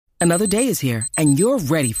Another day is here, and you're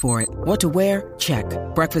ready for it. What to wear? Check.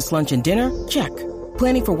 Breakfast, lunch, and dinner? Check.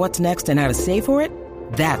 Planning for what's next and how to save for it?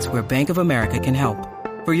 That's where Bank of America can help.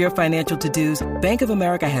 For your financial to-dos, Bank of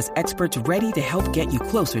America has experts ready to help get you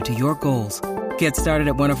closer to your goals. Get started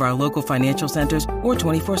at one of our local financial centers or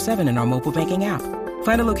 24/7 in our mobile banking app.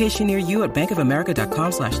 Find a location near you at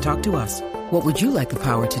bankofamerica.com/talktous. What would you like the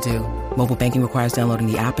power to do? Mobile banking requires downloading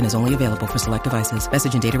the app and is only available for select devices.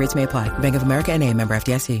 Message and data rates may apply. Bank of America N.A., member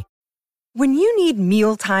FDIC. When you need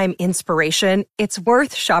mealtime inspiration, it's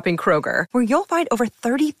worth shopping Kroger, where you'll find over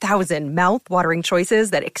 30,000 mouth-watering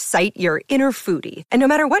choices that excite your inner foodie. And no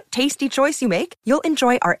matter what tasty choice you make, you'll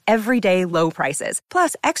enjoy our everyday low prices,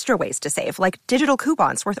 plus extra ways to save, like digital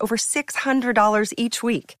coupons worth over $600 each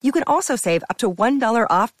week. You can also save up to $1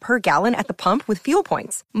 off per gallon at the pump with fuel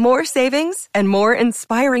points. More savings and more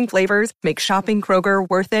inspiring flavors make shopping Kroger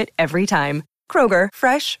worth it every time. Kroger,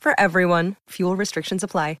 fresh for everyone. Fuel restrictions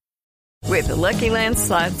apply. With the Lucky Land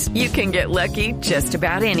Slots, you can get lucky just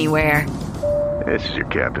about anywhere. This is your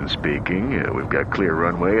captain speaking. We've got clear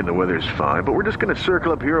runway and the weather's fine, but we're just going to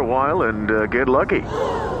circle up here a while and get lucky.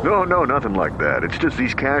 No, nothing like that. It's just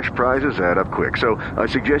these cash prizes add up quick. So I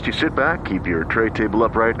suggest you sit back, keep your tray table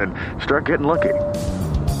upright, and start getting lucky.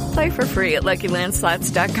 Play for free at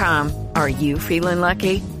LuckyLandSlots.com. Are you feeling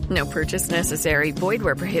lucky? No purchase necessary. Void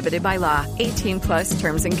where prohibited by law. 18 plus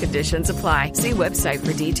terms and conditions apply. See website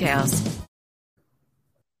for details.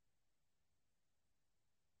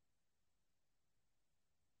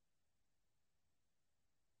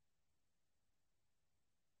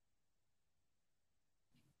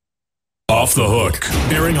 Off the Hook,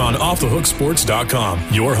 airing on offthehooksports.com.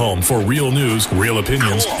 Your home for real news, real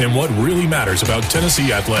opinions, and what really matters about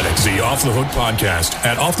Tennessee athletics. The Off the Hook podcast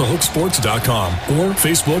at offthehooksports.com or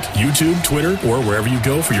Facebook, YouTube, Twitter, or wherever you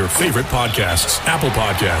go for your favorite podcasts. Apple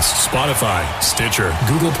Podcasts, Spotify, Stitcher,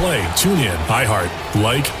 Google Play, TuneIn, iHeart.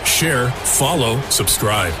 Like, share, follow,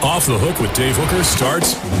 subscribe. Off the Hook with Dave Hooker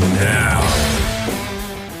starts now.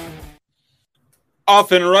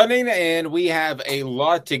 Off and running, and we have a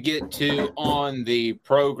lot to get to on the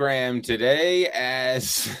program today.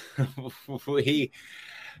 As we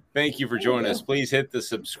thank you for joining us. Please hit the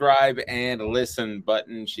subscribe and listen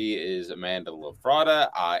button. She is Amanda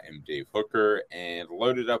LaFratta. I am Dave Hooker, and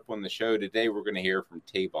loaded up on the show today, we're going to hear from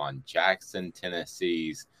Tavon Jackson,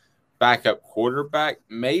 Tennessee's backup quarterback.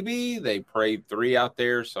 Maybe they prayed 3 out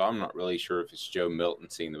there, so I'm not really sure if it's Joe Milton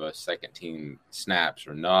seeing the most second-team snaps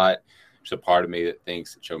or not. There's a part of me that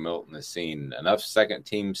thinks that Joe Milton has seen enough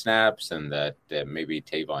second-team snaps and that maybe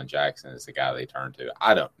Tavon Jackson is the guy they turn to.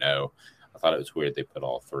 I don't know. I thought it was weird they put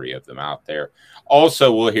all 3 of them out there.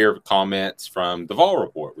 Also, we'll hear comments from the Vol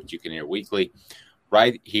Report, which you can hear weekly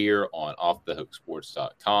right here on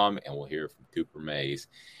offthehooksports.com, and we'll hear from Cooper Mays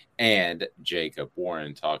and Jacob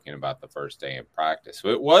Warren talking about the first day in practice. So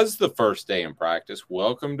it was the first day in practice.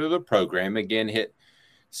 Welcome to the program. Again, hit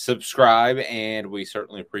subscribe, and we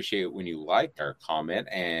certainly appreciate it when you like our comment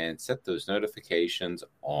and set those notifications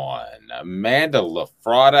on. Amanda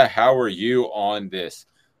LaFratta, how are you on this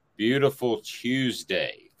beautiful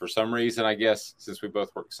Tuesday? For some reason, I guess, since we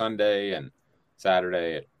both work Sunday and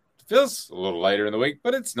Saturday, it feels a little later in the week,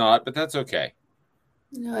 but it's not, but that's okay.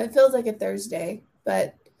 No, it feels like a Thursday,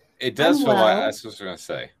 but it does feel like, that's what I was going to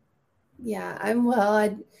say. Yeah, I'm well.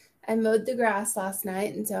 I mowed the grass last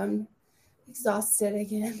night, and so I'm exhausted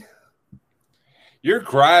again. Your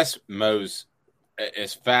grass mows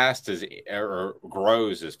as fast as, or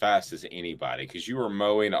grows as fast as anybody, because you are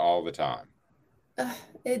mowing all the time.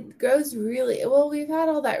 It grows really well. We've had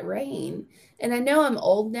all that rain, and I know I'm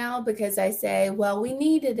old now because I say, well, we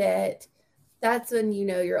needed it. That's when you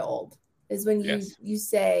know you're old, is when you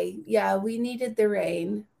say, yeah, we needed the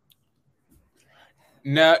rain.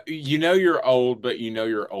 No, you know you're old, but you know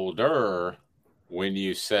you're older when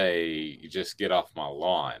you say, just get off my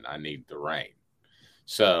lawn, I need the rain.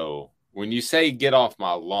 So when you say get off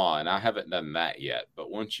my lawn, I haven't done that yet.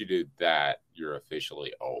 But once you do that, you're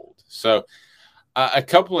officially old. So a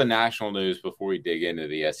couple of national news before we dig into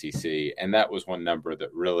the SEC. And that was one number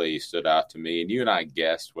that really stood out to me. And you and I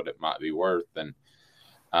guessed what it might be worth and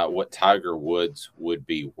what Tiger Woods would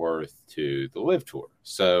be worth to the LIV Tour.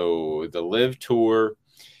 So the LIV Tour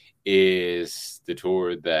is the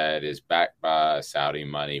tour that is backed by Saudi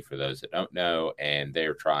money, for those that don't know, and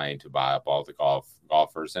they're trying to buy up all the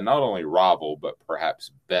golfers and not only rival, but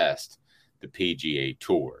perhaps best the PGA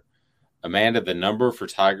Tour. Amanda, the number for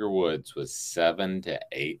Tiger Woods was $700 to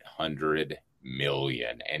 $800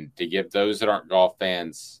 million. And to give those that aren't golf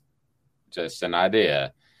fans just an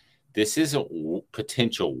idea, this isn't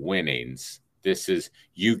potential winnings.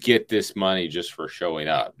 you get this money just for showing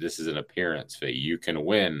up. This is an appearance fee. You can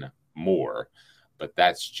win more, but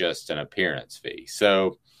that's just an appearance fee.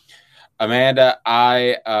 So, Amanda,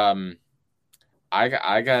 I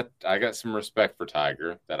got some respect for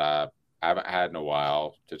Tiger that I haven't had in a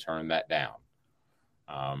while to turn that down.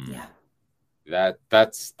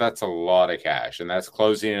 That's a lot of cash, and that's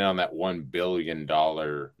closing in on that $1 billion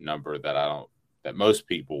number that most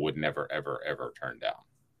people would never, ever, ever turn down.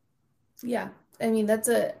 Yeah. I mean,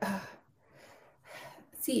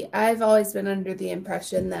 see, I've always been under the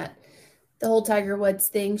impression that the whole Tiger Woods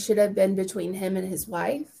thing should have been between him and his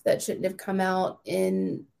wife. That shouldn't have come out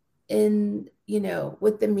in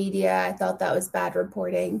with the media. I thought that was bad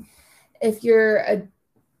reporting. If you're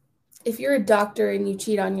a doctor and you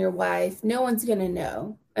cheat on your wife, no one's going to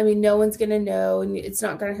know. I mean, no one's going to know, and it's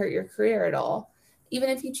not going to hurt your career at all. Even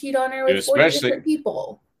if you cheat on her with 40 different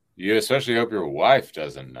people. You especially hope your wife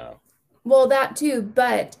doesn't know. Well, that too,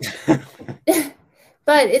 but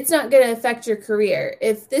but it's not going to affect your career.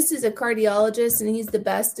 If this is a cardiologist and he's the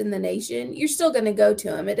best in the nation, you're still going to go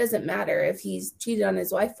to him. It doesn't matter if he's cheated on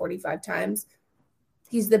his wife 45 times.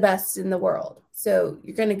 He's the best in the world. So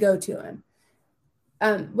you're going to go to him.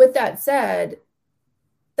 With that said,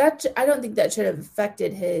 I don't think that should have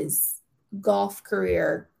affected his golf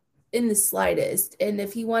career in the slightest. And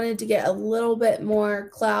if he wanted to get a little bit more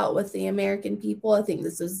clout with the American people, I think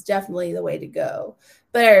this was definitely the way to go.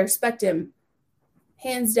 But I respect him,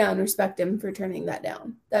 hands down, respect him for turning that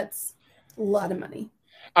down. That's a lot of money.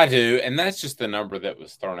 I do, and that's just the number that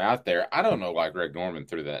was thrown out there. I don't know why Greg Norman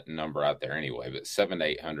threw that number out there anyway, but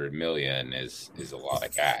 $700 to $800 million is a lot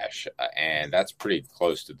of cash, and that's pretty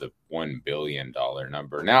close to the $1 billion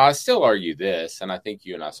number. Now, I still argue this, and I think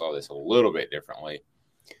you and I saw this a little bit differently.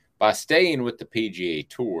 By staying with the PGA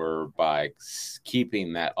Tour, by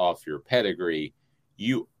keeping that off your pedigree,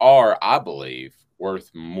 you are, I believe,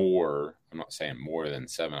 worth more. I'm not saying more than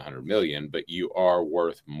 $700 million, but you are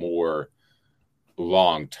worth more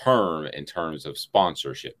long term in terms of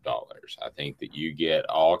sponsorship dollars. I think that you get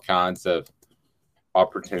all kinds of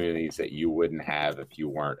opportunities that you wouldn't have if you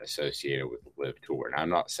weren't associated with the LIV Tour. And I'm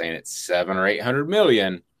not saying it's $700 or $800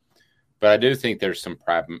 million, but I do think there's some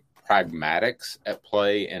pragmatics at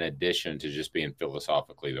play in addition to just being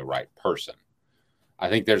philosophically the right person. I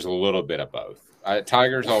think there's a little bit of both.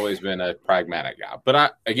 Tiger's always been a pragmatic guy, but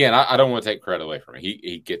I don't want to take credit away from him.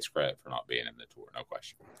 He gets credit for not being in the tour, no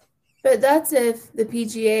question. But that's if the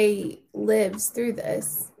PGA lives through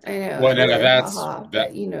this. I know. Well, no,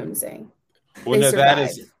 but you know what I'm saying. Well, no, that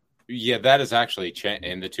is actually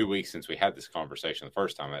in the 2 weeks since we had this conversation the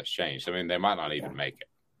first time. That's changed. I mean, they might not even make it.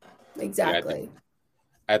 Exactly.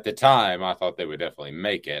 At the time, I thought they would definitely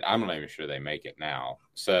make it. I'm not even sure they make it now.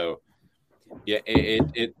 So, yeah,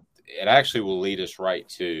 it actually will lead us right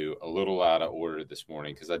to a little out of order this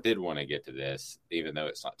morning because I did want to get to this, even though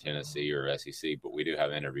it's not Tennessee or SEC, but we do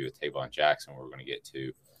have an interview with Tavon Jackson we're going to get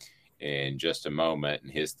to in just a moment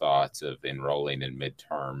and his thoughts of enrolling in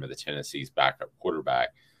midterm of the Tennessee's backup quarterback.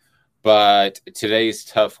 But today's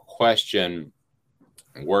tough question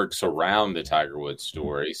works around the Tiger Woods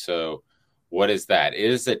story. So what is that? It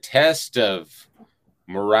is a test of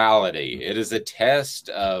morality. It is a test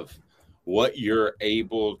of what you're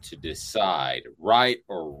able to decide, right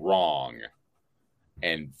or wrong,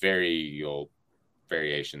 and variations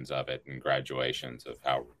of it and graduations of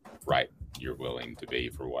how right you're willing to be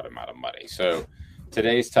for what amount of money. So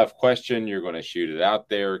today's tough question, you're going to shoot it out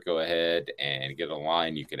there. Go ahead and get a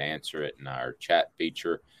line. You can answer it in our chat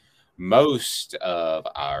feature. Most of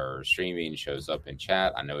our streaming shows up in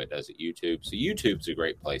chat. I know it does at YouTube. So YouTube's a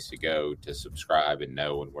great place to go to subscribe and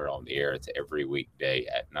know when we're on the air. It's every weekday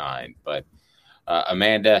at 9. But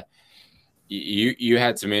Amanda, you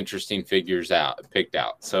had some interesting figures picked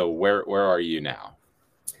out. So where are you now?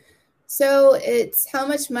 So it's how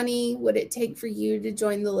much money would it take for you to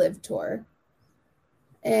join the LIV Tour?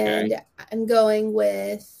 And okay. I'm going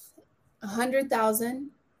with 100,000.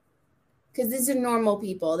 Because these are normal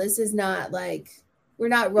people. This is not like we're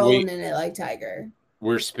not rolling in it like Tiger.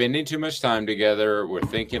 We're spending too much time together. We're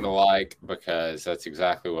thinking alike because that's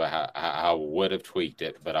exactly how I would have tweaked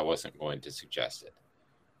it, but I wasn't going to suggest it.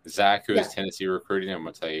 Zach, who is Tennessee recruiting, I'm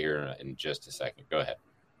going to tell you here in just a second. Go ahead.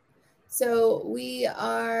 So we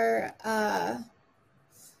are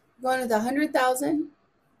going with 100,000.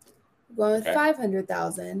 We're going with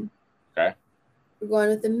 500,000. Okay. We're going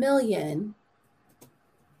with $1 million.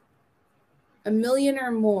 $1 million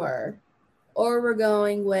or more, or we're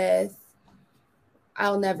going with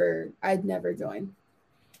I'd never join.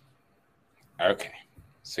 Okay.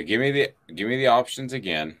 So give me the options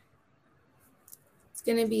again. It's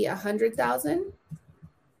going to be 100,000,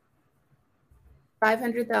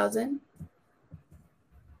 500,000,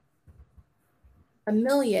 $1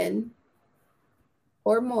 million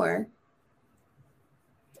or more,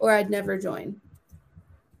 or I'd never join.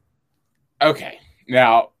 Okay.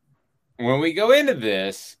 Now, when we go into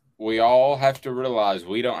this, we all have to realize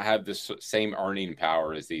we don't have the same earning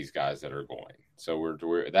power as these guys that are going. So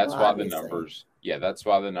that's why the numbers, that's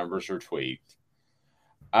why the numbers are tweaked.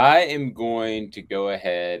 I am going to go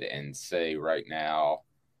ahead and say right now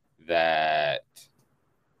that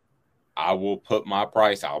I will put my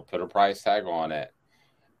price, I'll put a price tag on it,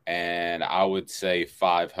 and I would say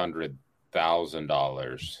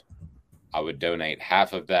 $500,000. I would donate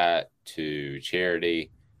half of that to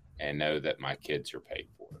charity and know that my kids are paid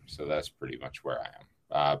for. So that's pretty much where I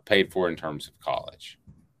am. Paid for in terms of college.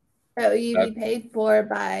 So you'd be paid for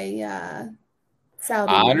by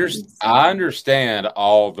Saudi. I understand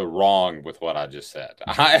all the wrong with what I just said.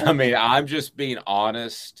 I mean, I'm just being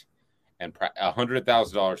honest, and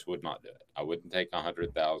 $100,000 would not do it. I wouldn't take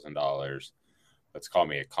 $100,000. Let's call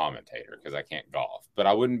me a commentator because I can't golf, but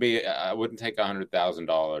I wouldn't take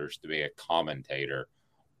 $100,000 to be a commentator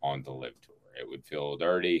on the Live Tour. It would feel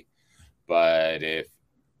dirty. But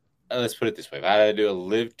let's put it this way, if I had to do a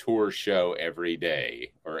Live Tour show every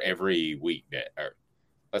day or every weekday, or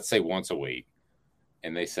let's say once a week,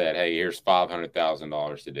 and they said, hey, here's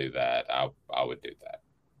 $500,000 to do that, I would do that.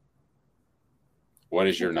 What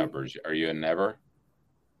is your numbers? Are you a never?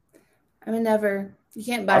 I'm a never. You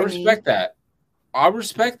can't buy me. I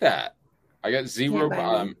respect that. I got zero.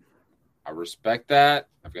 I respect that.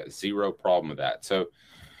 I've got zero problem with that. So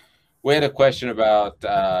we had a question about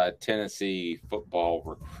Tennessee football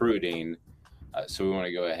recruiting. So we want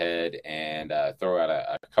to go ahead and throw out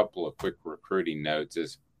a couple of quick recruiting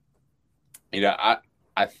notes.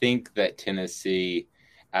 I think that Tennessee,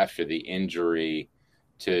 after the injury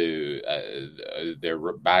to their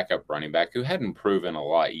backup running back, who hadn't proven a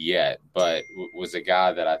lot yet, but was a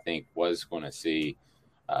guy that I think was going to see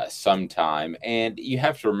some time. And you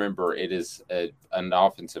have to remember, it is an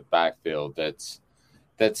offensive backfield that's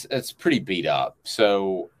pretty beat up.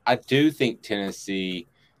 So I do think Tennessee,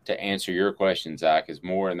 to answer your question, Zach, is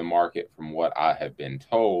more in the market from what I have been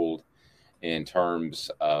told in terms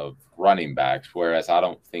of running backs, whereas I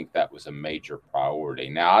don't think that was a major priority.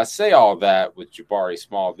 Now, I say all that with Jabari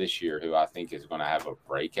Small this year, who I think is going to have a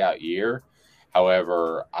breakout year.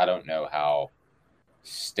 However, I don't know how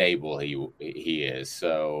stable he is.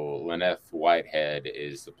 So Lynette Whitehead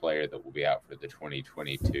is the player that will be out for the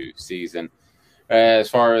 2022 season. As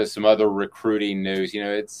far as some other recruiting news,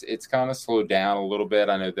 it's kind of slowed down a little bit.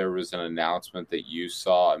 I know there was an announcement that you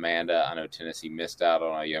saw, Amanda. I know Tennessee missed out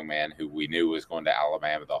on a young man who we knew was going to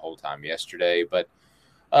Alabama the whole time yesterday. But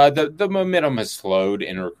the momentum has slowed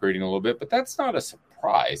in recruiting a little bit. But that's not a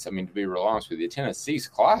surprise. I mean, to be real honest with you, Tennessee's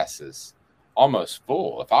class is almost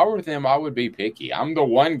full. If I were them, I would be picky. I'm the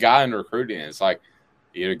one guy in recruiting. It's like,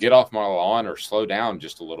 either get off my lawn or slow down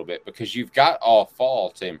just a little bit, because you've got all fall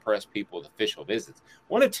to impress people with official visits.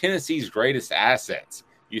 One of Tennessee's greatest assets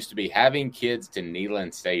used to be having kids to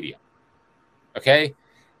Neyland Stadium. Okay?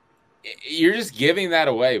 You're just giving that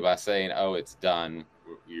away by saying, oh, it's done.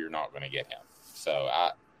 You're not going to get him. So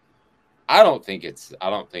I don't think it's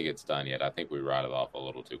done yet. I think we write it off a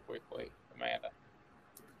little too quickly, Amanda.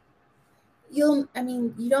 You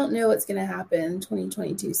don't know what's going to happen in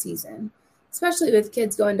 2022 season. Especially with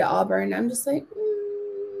kids going to Auburn, I'm just like,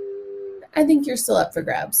 I think you're still up for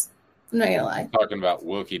grabs. I'm not going to lie. Talking about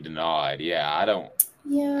Wilkie denied. Yeah, I don't.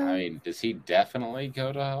 Yeah. I mean, does he definitely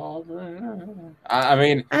go to Auburn? I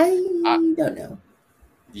don't know.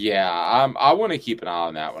 Yeah, I want to keep an eye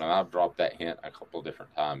on that one. And I've dropped that hint a couple of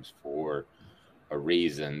different times for a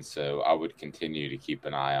reason. So I would continue to keep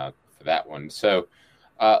an eye out for that one. So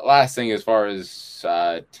last thing, as far as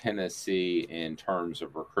Tennessee in terms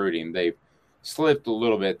of recruiting, they've slipped a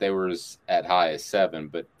little bit. They were at high as 7,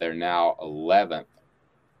 but they're now 11th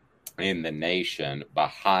in the nation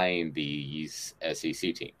behind these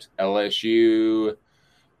SEC teams. LSU,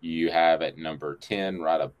 you have at number 10,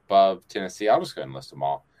 right above Tennessee. I'll just go ahead and list them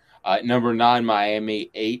all. Number 9,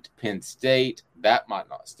 Miami. 8, Penn State. That might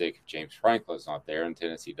not stick if James Franklin's not there, and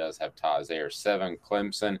Tennessee does have ties there. 7,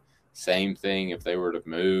 Clemson. Same thing if they were to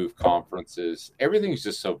move conferences. Everything's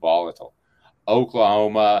just so volatile.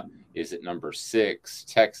 Oklahoma is at number 6.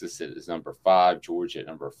 Texas is number 5. Georgia at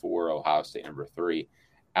number 4. Ohio State number 3.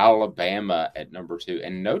 Alabama at number 2.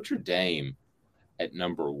 And Notre Dame at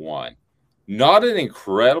number 1. Not an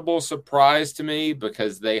incredible surprise to me,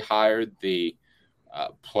 because they hired the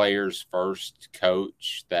players' first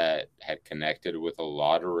coach that had connected with a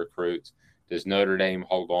lot of recruits. Does Notre Dame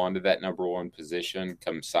hold on to that number 1 position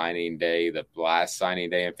come signing day, the last signing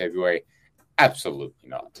day in February? Absolutely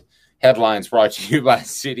not. Headlines brought to you by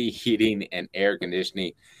City Heating and Air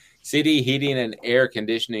Conditioning. City Heating and Air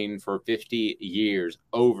Conditioning for 50 years,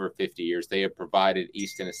 over 50 years, they have provided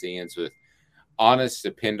East Tennesseans with honest,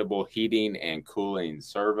 dependable heating and cooling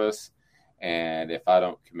service. And if I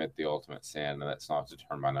don't commit the ultimate sin, and that's not to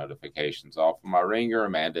turn my notifications off of my ringer,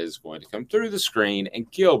 Amanda is going to come through the screen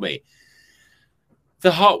and kill me.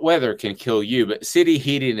 The hot weather can kill you, but City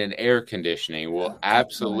Heating and Air Conditioning will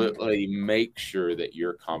absolutely make sure that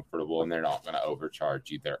you're comfortable, and they're not going to overcharge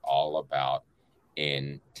you. They're all about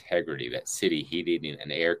integrity. That's City Heating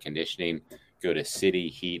and Air Conditioning. Go to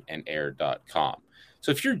cityheatandair.com.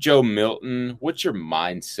 So if you're Joe Milton, what's your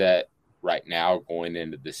mindset right now going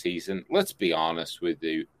into the season? Let's be honest with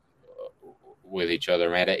each other,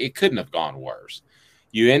 Amanda. It couldn't have gone worse.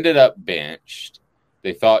 You ended up benched.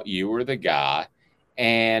 They thought you were the guy.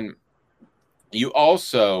 And you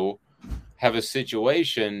also have a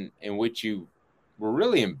situation in which you were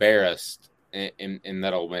really embarrassed in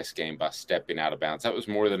that Ole Miss game by stepping out of bounds. That was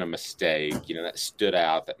more than a mistake. That stood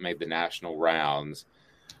out, that made the national rounds.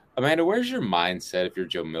 Amanda, where's your mindset if you're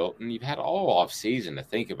Joe Milton? You've had all off season to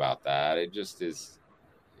think about that. It just is.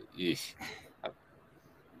 If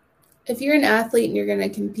you're an athlete and you're going to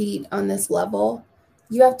compete on this level,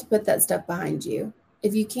 you have to put that stuff behind you.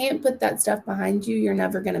 If you can't put that stuff behind you, you're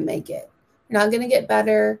never going to make it. You're not going to get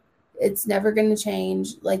better. It's never going to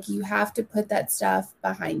change. Like, you have to put that stuff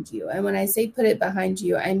behind you. And when I say put it behind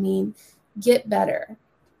you, I mean get better.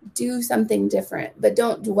 Do something different. But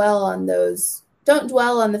don't dwell on those. Don't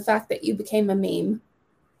dwell on the fact that you became a meme.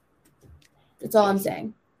 That's all I'm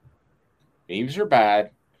saying. Memes are bad.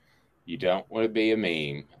 You don't want to be a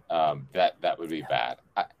meme. That would be bad.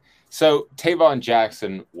 So Tavon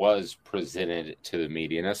Jackson was presented to the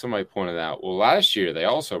media, and as somebody pointed out, well, last year they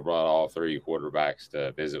also brought all three quarterbacks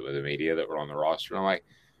to visit with the media that were on the roster. And I'm like,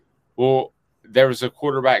 well, there was a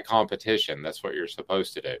quarterback competition. That's what you're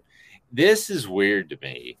supposed to do. This is weird to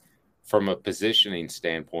me from a positioning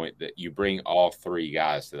standpoint that you bring all three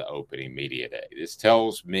guys to the opening media day. This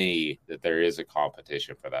tells me that there is a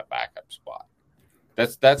competition for that backup spot.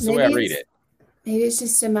 That's the way I read it. Maybe it's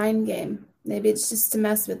just a mind game. Maybe it's just to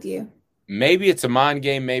mess with you. Maybe it's a mind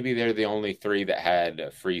game. Maybe they're the only three that had a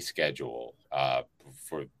free schedule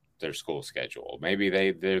for their school schedule. Maybe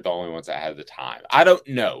they're the only ones that had the time. I don't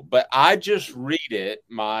know. But I just read it,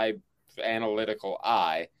 my analytical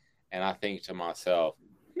eye, and I think to myself,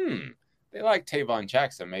 they like Tavon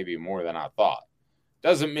Jackson maybe more than I thought.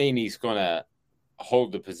 Doesn't mean he's going to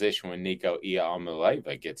hold the position when Nico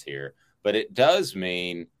Iamaleava gets here, but it does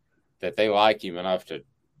mean that they like him enough to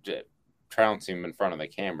trounce him in front of the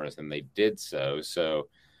cameras, and they did so. So,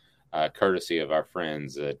 courtesy of our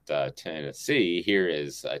friends at Tennessee, here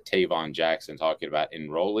is Tavon Jackson talking about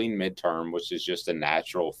enrolling midterm, which is just a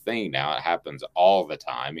natural thing now. It happens all the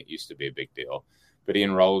time. It used to be a big deal. But he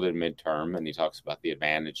enrolled in midterm, and he talks about the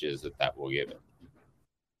advantages that will give him.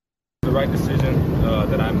 The right decision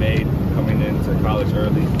that I made coming into college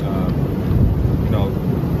early,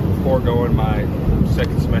 foregoing my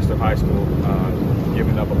second semester of high school,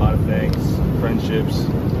 giving up a lot of things, friendships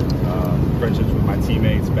with my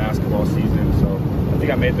teammates, basketball season. So I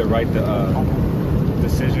think I made the right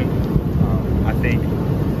decision. I think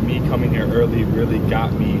me coming here early really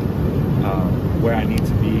got me where I need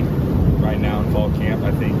to be right now in fall camp.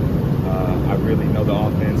 I think I really know the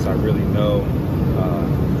offense. I really know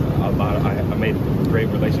a lot. I made great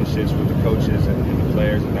relationships with the coaches and the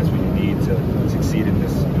players, and that's what you need to succeed in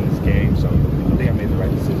this game. So I think I made the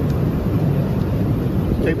right decision.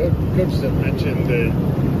 Coaches have mentioned that,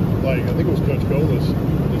 like, I think it was Coach Golis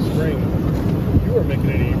this spring, you weren't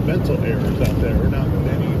making any mental errors out there, or not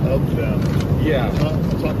many of them. Yeah.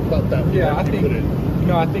 Talk about that. Yeah, I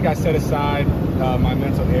think I set aside my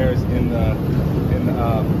mental errors in the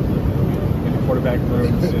quarterback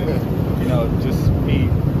rooms, and, just me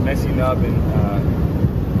messing up and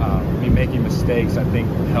me making mistakes, I think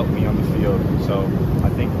helped me on the field. So I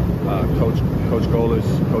think Coach Golis,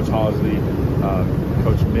 Coach Halsley,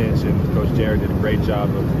 Coach Mitch, and Coach Jared did a great job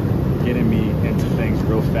of getting me into things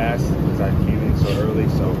real fast because I came in so early.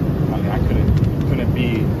 So I couldn't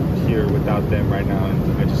be here without them right now, and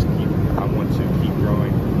I want to keep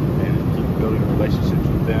growing and keep building relationships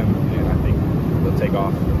with them, and I think they'll take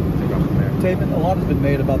off from there. David, a lot has been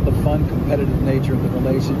made about the fun, competitive nature of the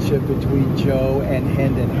relationship between Joe and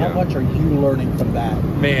Hendon. How much are you learning from that?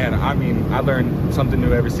 Man, I learn something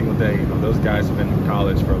new every single day. Those guys have been in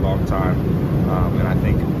college for a long time, and I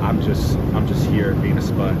think I'm just here being a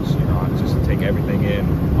sponge. I just take everything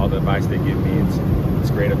in, all the advice they give me.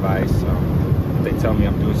 It's great advice. If they tell me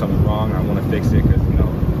I'm doing something wrong, I want to fix it because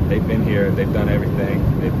they've been here, they've done everything.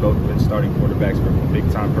 They've both been starting quarterbacks for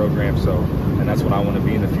big-time programs, and that's what I want to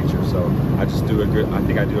be in the future. So I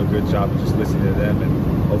think I do a good job of just listening to them,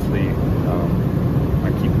 and hopefully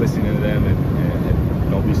I keep listening to them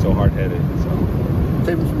and don't be so hard-headed. So.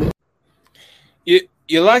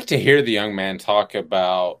 You like to hear the young man talk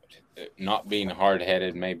about not being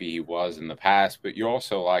hard-headed. Maybe he was in the past, but you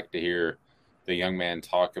also like to hear the young man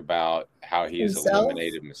talk about how he has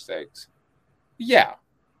eliminated mistakes. Yeah.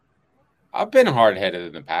 I've been hard-headed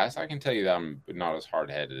in the past. I can tell you that I'm not as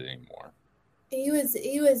hard-headed anymore. He was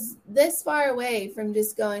this far away from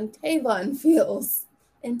just going, Tavon feels,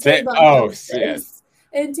 and Tavon feels this, yes.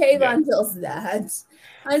 And Tavon feels that.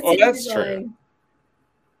 That's true.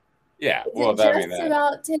 Yeah, well, that means that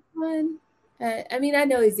about Tavon. I mean, I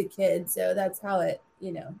know he's a kid, so that's how it, I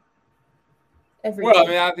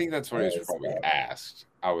think that's what he's probably asked.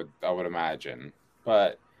 I would imagine,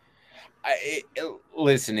 but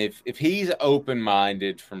listen, if he's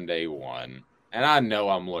open-minded from day one, and I know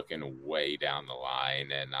I'm looking way down the line,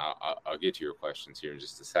 and I'll get to your questions here in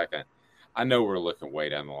just a second. I know we're looking way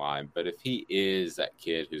down the line, but if he is that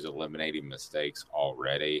kid who's eliminating mistakes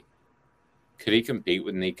already, could he compete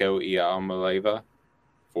with Nico Iamaleava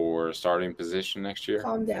for starting position next year?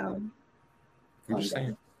 Calm down. I'm just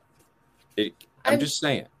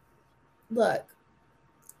saying. Look,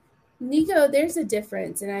 Nico, there's a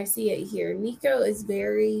difference, and I see it here. Nico is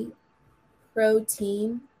very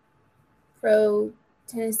pro-team,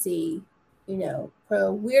 pro-Tennessee,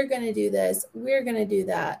 pro we're going to do this, we're going to do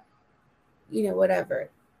that,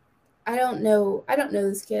 whatever. I don't know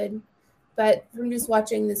this kid, but from just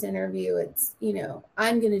watching this interview, it's,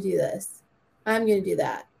 I'm going to do this, I'm going to do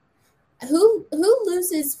that. Who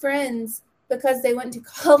loses friends because they went to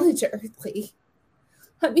college early?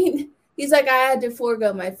 I mean, he's like, I had to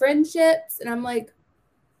forego my friendships. And I'm like,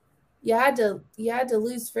 you had to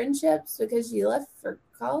lose friendships because you left for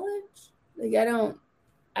college? Like,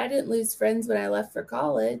 I didn't lose friends when I left for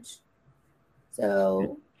college.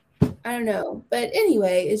 So I don't know. But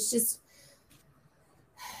anyway, it's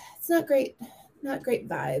not great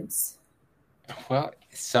vibes. Well,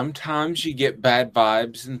 sometimes you get bad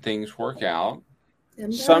vibes and things work out.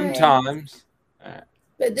 Sometimes.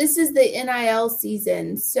 But this is the NIL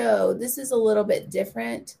season, so this is a little bit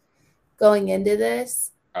different going into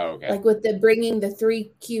this. Oh, okay. Like with bringing the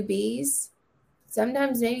 3 QBs,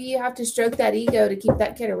 sometimes maybe you have to stroke that ego to keep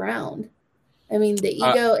that kid around. I mean, the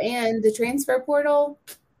ego and the transfer portal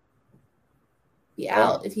be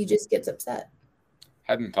out if he just gets upset.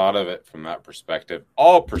 Hadn't thought of it from that perspective.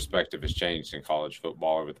 All perspective has changed in college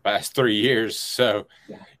football over the past 3 years, so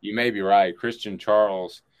you may be right. Christian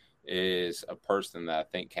Charles is a person that I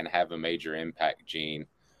think can have a major impact, Gene.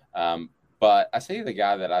 But I say the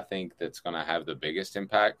guy that I think that's going to have the biggest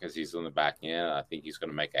impact because he's on the back end. I think he's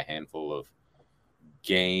going to make a handful of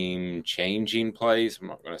game-changing plays. I'm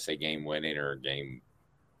not going to say game-winning or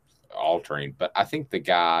game-altering, but I think the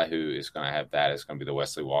guy who is going to have that is going to be the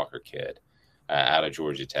Wesley Walker kid out of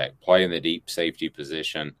Georgia Tech, playing the deep safety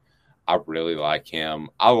position. I really like him.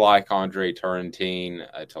 I like Andre Turrentine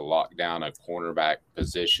to lock down a cornerback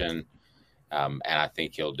position, and I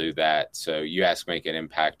think he'll do that. So you ask make an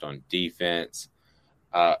impact on defense.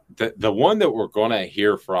 The one that we're going to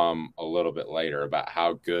hear from a little bit later about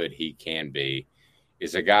how good he can be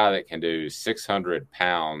is a guy that can do 600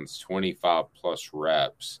 pounds, 25-plus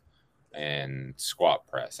reps, and squat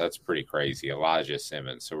press. That's pretty crazy. Elijah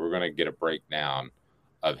Simmons. So we're going to get a breakdown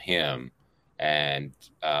of him and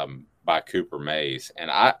by Cooper Mays. And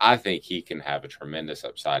I think he can have a tremendous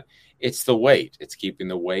upside. It's the weight. It's keeping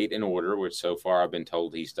the weight in order, which so far I've been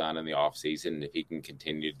told he's done in the offseason. And if he can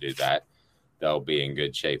continue to do that, they'll be in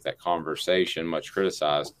good shape. That conversation, much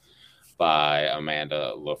criticized by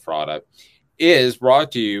Amanda LaFratta, is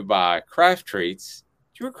brought to you by Craft Treats.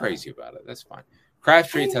 You were crazy about it. That's fine. Craft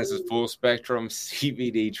Treats has a full spectrum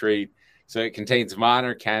CBD treat. So it contains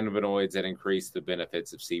minor cannabinoids that increase the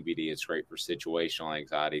benefits of CBD. It's great for situational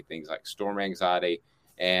anxiety, things like storm anxiety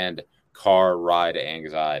and car ride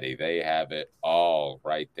anxiety. They have it all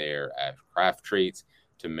right there at Craft Treats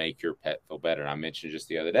to make your pet feel better. And I mentioned just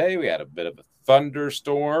the other day, we had a bit of a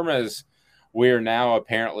thunderstorm as we're now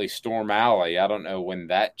apparently Storm Alley. I don't know when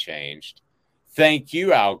that changed. Thank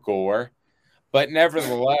you, Al Gore. But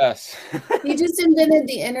nevertheless. He just invented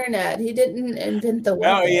the internet. He didn't invent the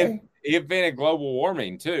weather. No, he invented global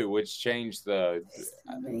warming too, which changed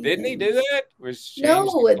didn't he do that?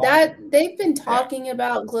 They've been talking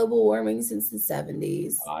about global warming since the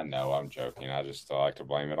 70s. I know, I'm joking. I just like to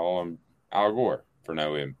blame it all on Al Gore for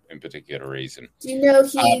no in particular reason. Do you know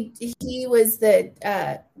he was the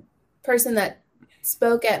person that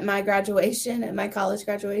spoke at my graduation, at my college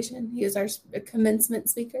graduation. He was our commencement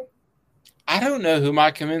speaker. I don't know who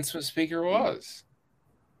my commencement speaker was.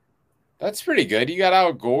 That's pretty good. You got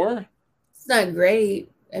Al Gore? It's not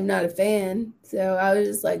great. I'm not a fan. So I was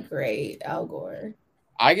just like, great, Al Gore.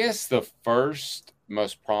 I guess the first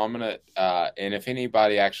most prominent, and if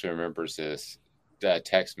anybody actually remembers this,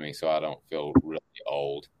 text me so I don't feel really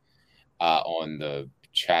old, on the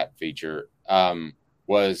chat feature,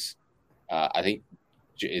 was, I think,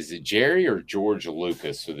 is it Jerry or George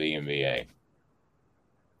Lucas of the NBA?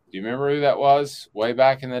 Do you remember who that was way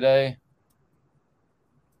back in the day?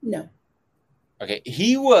 No. Okay,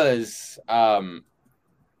 he was a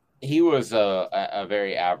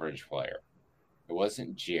very average player. It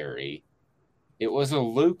wasn't Jerry. It was a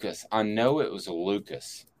Lucas. I know it was a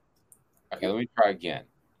Lucas. Okay, let me try again.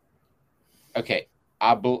 Okay,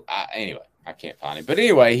 anyway, I can't find him. But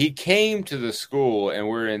anyway, he came to the school, and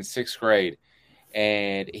we're in 6th grade,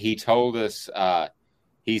 and he told us,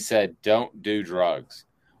 he said, don't do drugs.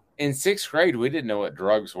 In 6th grade, we didn't know what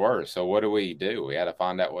drugs were. So what do? We had to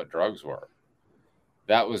find out what drugs were.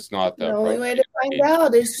 That was not the only way to find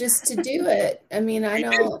out is just to do it. I mean, I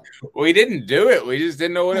know. We didn't do it. We just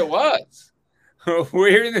didn't know what it was.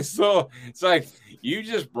 We're in this little, it's like, you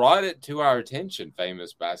just brought it to our attention,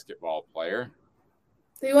 famous basketball player.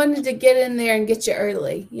 They wanted to get in there and get you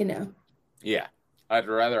early, you know. Yeah, I'd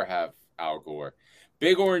rather have Al Gore.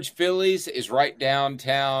 Big Orange Phillies is right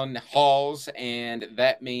downtown Halls, and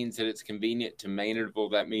that means that it's convenient to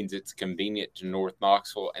Maynardville. That means it's convenient to North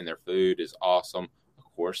Knoxville, and their food is awesome.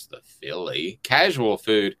 Of course, the Philly. Casual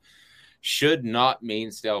food should not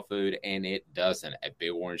mean stale food, and it doesn't at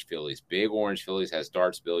Big Orange Phillies. Big Orange Phillies has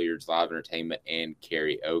darts, billiards, live entertainment, and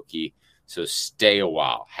karaoke. So stay a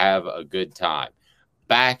while. Have a good time.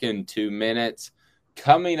 Back in 2 minutes.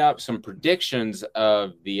 Coming up, some predictions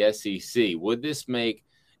of the SEC. Would this make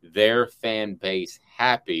their fan base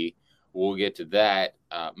happy? We'll get to that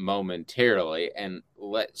momentarily. And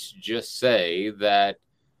let's just say that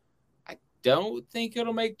I don't think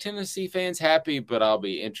it'll make Tennessee fans happy, but I'll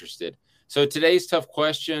be interested. So today's tough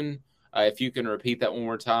question, if you can repeat that one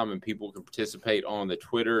more time and people can participate on the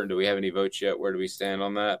Twitter. And do we have any votes yet? Where do we stand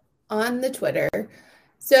on that? On the Twitter.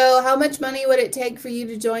 So how much money would it take for you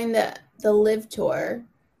to join the Live Tour?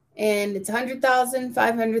 And it's 100,000,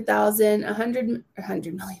 500,000, 100 million,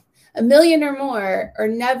 $1 million or more, or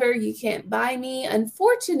never, you can't buy me.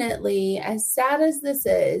 Unfortunately, as sad as this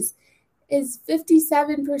is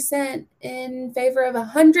 57% in favor of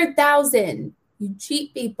 100,000. You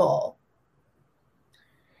cheat people.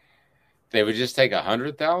 They would just take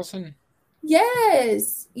 100,000?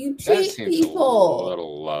 Yes, you cheat that seems people. A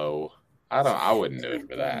little low. I wouldn't do it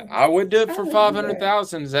for that. I would do it for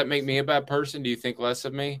 500,000. Does that make me a bad person? Do you think less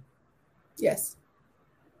of me? Yes.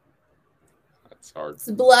 That's hard. It's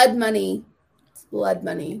blood money. It's blood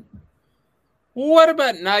money. What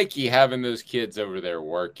about Nike having those kids over there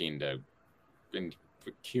working in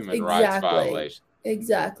human rights violations?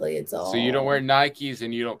 Exactly. It's all. So you don't wear Nikes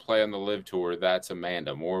and you don't play on the Live Tour. That's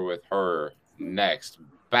Amanda. More with her next.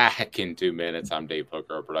 Back in 2 minutes. I'm Dave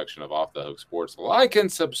Hooker, a production of Off the Hook Sports. Like and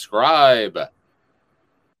subscribe.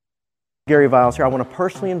 Gary Viles here. I want to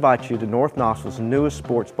personally invite you to North Knoxville's newest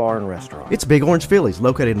sports bar and restaurant. It's Big Orange Phillies,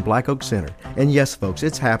 located in Black Oak Center. And yes, folks,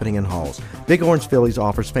 it's happening in Halls. Big Orange Phillies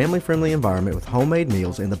offers family-friendly environment with homemade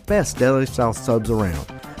meals and the best deli-style subs around.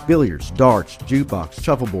 Billiards, darts, jukebox,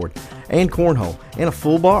 shuffleboard, and cornhole, and a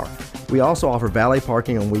full bar. We also offer valet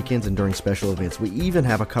parking on weekends and during special events. We even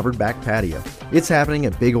have a covered back patio. It's happening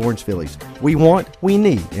at Big Orange Phillies. We want, we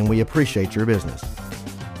need, and we appreciate your business.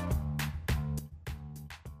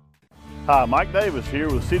 Hi, Mike Davis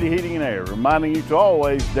here with City Heating and Air, reminding you to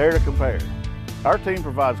always dare to compare. Our team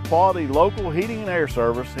provides quality local heating and air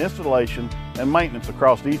service, installation, and maintenance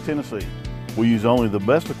across East Tennessee. We use only the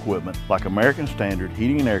best equipment like American Standard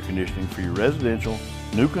Heating and Air Conditioning for your residential,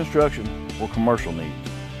 new construction, or commercial needs.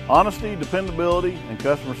 Honesty, dependability, and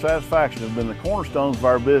customer satisfaction have been the cornerstones of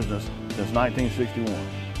our business since 1961.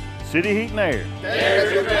 City Heat and Air. Dare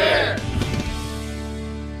to compare.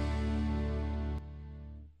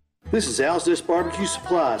 This is Al's Dish Barbecue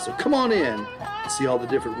Supply, so come on in and see all the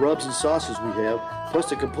different rubs and sauces we have,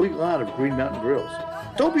 plus a complete line of Green Mountain grills.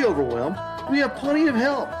 Don't be overwhelmed. We have plenty of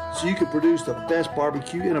help so you can produce the best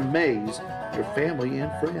barbecue and amaze your family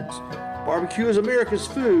and friends. Barbecue is America's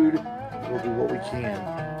food. We'll do what we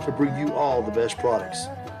can to bring you all the best products.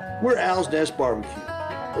 We're Al's Nest Barbecue,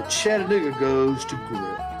 but Chattanooga goes to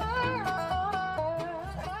grill.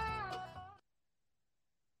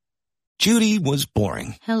 Judy was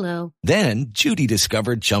boring. Hello. Then Judy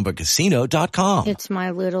discovered ChumbaCasino.com. It's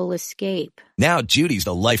my little escape. Now Judy's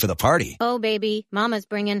the life of the party. Oh, baby, mama's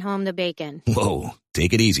bringing home the bacon. Whoa,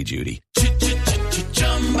 take it easy, Judy.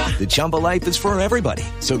 The Chumba life is for everybody.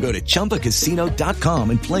 So go to ChumbaCasino.com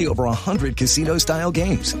and play over 100 casino-style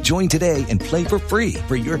games. Join today and play for free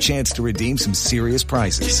for your chance to redeem some serious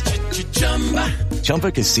prizes.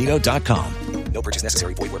 ChumbaCasino.com. No purchase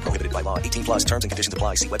necessary. Void where prohibited by law. 18 plus terms and conditions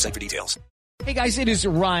apply. See website for details. Hey guys, it is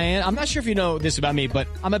Ryan. I'm not sure if you know this about me, but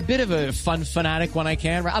I'm a bit of a fun fanatic when I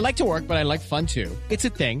can. I like to work, but I like fun too. It's a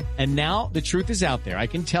thing. And now the truth is out there. I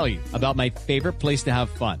can tell you about my favorite place to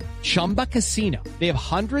have fun. Chumba Casino. They have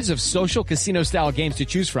hundreds of social casino style games to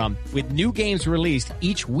choose from with new games released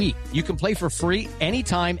each week. You can play for free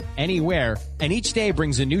anytime, anywhere. And each day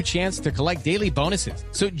brings a new chance to collect daily bonuses.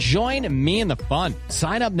 So join me in the fun.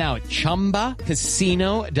 Sign up now at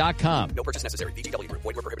ChumbaCasino.com. No purchase necessary. VGW Group.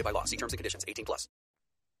 Void where prohibited by law. See terms and conditions. 18 plus.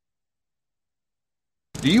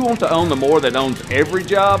 Do you want to own the more that owns every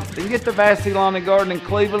job? Then get to Vassey Lawn and Garden in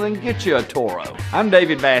Cleveland and get you a Toro. I'm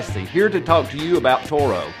David Vassey, here to talk to you about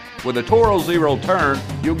Toro. With a Toro Zero Turn,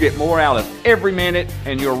 you'll get more out of every minute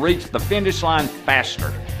and you'll reach the finish line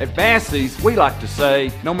faster. At Vassey's, we like to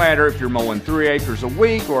say, no matter if you're mowing 3 acres a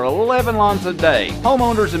week or 11 lawns a day,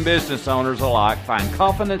 homeowners and business owners alike find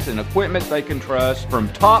confidence in equipment they can trust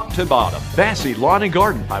from top to bottom. Vassey Lawn and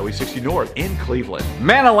Garden, Highway 60 North in Cleveland.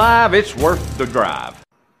 Man alive, it's worth the drive.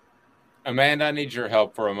 Amanda, I need your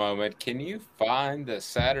help for a moment. Can you find the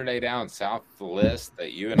Saturday Down South list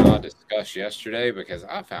that you and I discussed yesterday? Because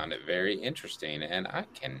I found it very interesting, and I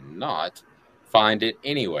cannot find it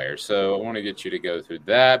anywhere. So I want to get you to go through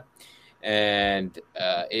that. And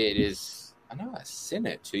it is, I know I sent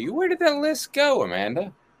it to you. Where did that list go,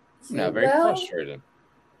 Amanda? I'm not very frustrated.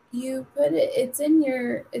 You put it. It's in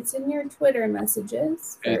your Twitter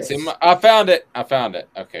messages. It's in my. I found it.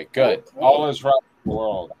 Okay, good. Okay. All is right.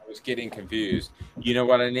 World. I was getting confused. You know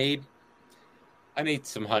what I need? I need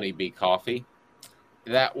some honeybee coffee.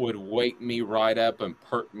 That would wake me right up and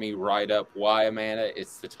perk me right up. Why, Amanda?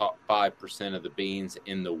 It's the top 5% of the beans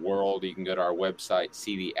in the world. You can go to our website,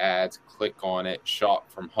 see the ads, click on it,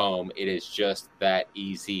 shop from home. It is just that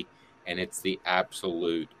easy, and it's the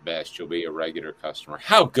absolute best. You'll be a regular customer.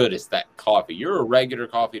 How good is that coffee? You're a regular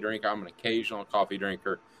coffee drinker. I'm an occasional coffee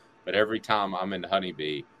drinker, but every time I'm in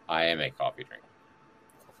Honeybee, I am a coffee drinker.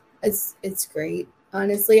 It's great.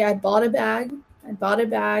 Honestly, I bought a bag. I brought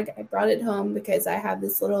it home because I have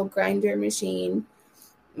this little grinder machine.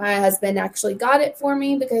 My husband actually got it for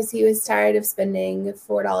me because he was tired of spending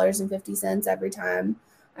 $4.50 every time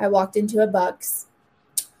I walked into a Bucks.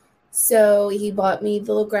 So he bought me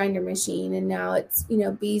the little grinder machine, and now it's,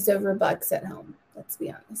 bees over Bucks at home. Let's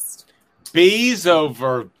be honest. Bees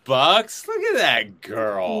over Bucks? Look at that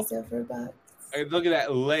girl. Bees over Bucks. Look at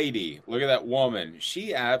that lady. Look at that woman.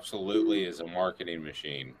 She absolutely is a marketing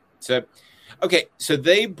machine. So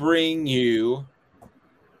they bring you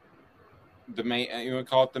the main, you want to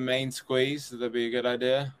call it the main squeeze? Would that be a good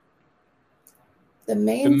idea? The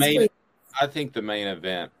main squeeze. I think the main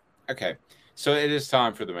event. Okay. So it is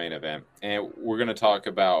time for the main event. And we're going to talk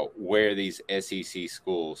about where these SEC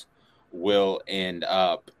schools will end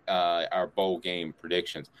up, our bowl game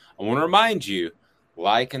predictions. I want to remind you,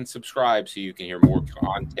 like and subscribe so you can hear more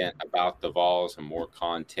content about the Vols and more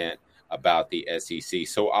content about the SEC.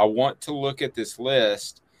 So I want to look at this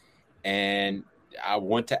list, and I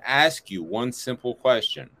want to ask you one simple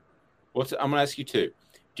question. I'm going to ask you two.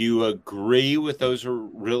 Do you agree with those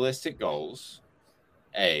realistic goals?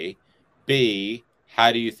 A. B.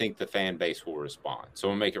 How do you think the fan base will respond? So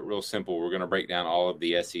we'll make it real simple. We're going to break down all of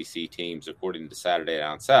the SEC teams, according to Saturday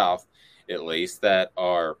Down South, at least, that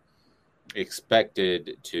are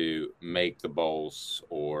expected to make the bowls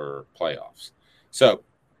or playoffs. So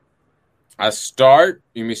you start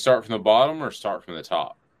from the bottom or start from the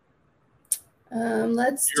top?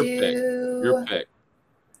 Let's Your pick.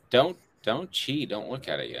 Don't cheat. Don't look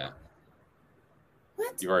at it yet.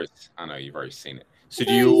 What? I know you've already seen it. So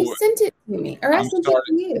you sent it to me, or I sent it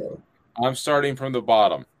to you. I'm starting from the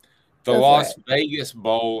bottom. The Las Vegas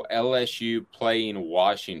Bowl, LSU playing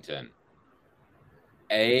Washington.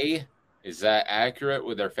 A, is that accurate?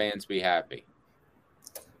 Would their fans be happy?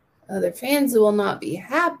 Their fans will not be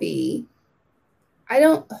happy. I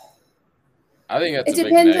think that's a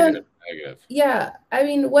big negative. Yeah. I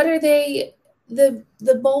mean, what are they, the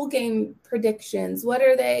bowl game predictions?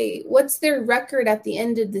 What's their record at the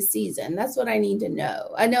end of the season? That's what I need to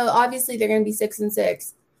know. I know obviously they're going to be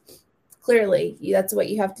 6-6. Clearly, that's what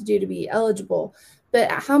you have to do to be eligible.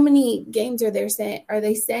 But how many games are they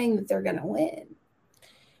saying that they're going to win?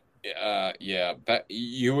 Yeah, that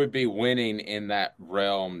you would be winning in that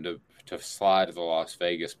realm to slide to the Las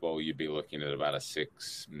Vegas Bowl. You'd be looking at about a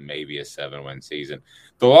 6, maybe a 7-win season.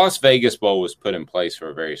 The Las Vegas Bowl was put in place for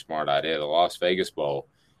a very smart idea. The Las Vegas Bowl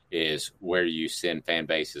is where you send fan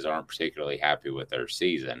bases aren't particularly happy with their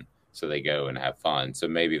season, so they go and have fun. So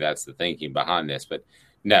maybe that's the thinking behind this. But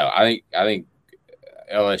no, I think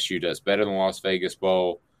LSU does better than the Las Vegas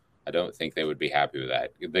Bowl. I don't think they would be happy with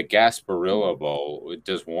that. The Gasparilla Bowl, it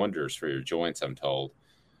does wonders for your joints, I'm told.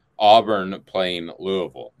 Auburn playing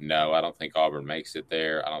Louisville. No, I don't think Auburn makes it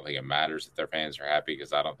there. I don't think it matters if their fans are happy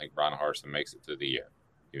because I don't think Brian Harsin makes it through the year.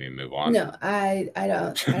 You mean move on? No, I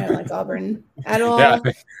don't like Auburn at all. Yeah,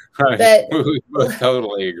 but we both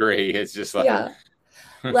totally agree. It's just like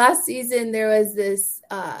last season there was this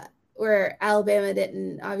where Alabama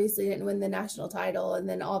obviously didn't win the national title, and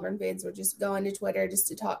then Auburn fans were just going to Twitter just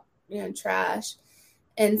to talk, trash.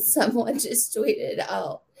 And someone just tweeted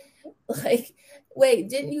out, like, wait,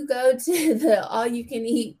 didn't you go to the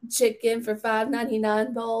all-you-can-eat chicken for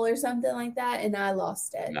 $5.99 bowl or something like that? And I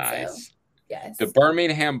lost it. Nice. So, yes. The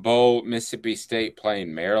Birmingham Bowl, Mississippi State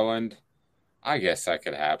playing Maryland. I guess that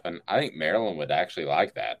could happen. I think Maryland would actually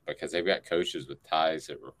like that because they've got coaches with ties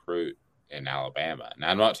that recruit in Alabama. And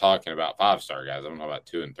I'm not talking about 5-star guys. I'm talking about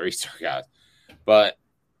 2- and 3-star guys. But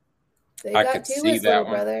I could see that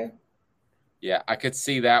one. Brother. Yeah, I could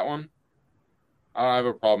see that one. I don't have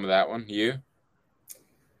a problem with that one. You?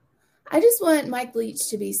 I just want Mike Leach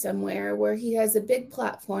to be somewhere where he has a big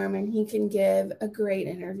platform and he can give a great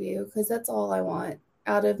interview, because that's all I want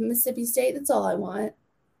out of Mississippi State. That's all I want.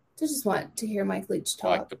 I just want to hear Mike Leach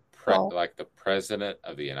talk. Like the President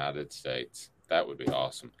of the United States. That would be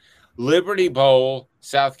awesome. Liberty Bowl,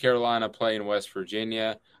 South Carolina playing West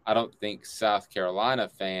Virginia. I don't think South Carolina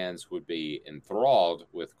fans would be enthralled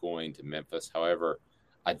with going to Memphis. However,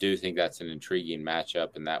 I do think that's an intriguing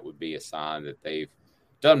matchup, and that would be a sign that they've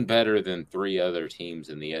done better than 3 other teams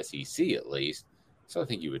in the SEC at least. So I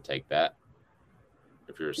think you would take that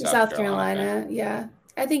if you're a South Carolina fan. Yeah.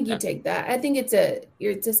 I think you take that. I think it's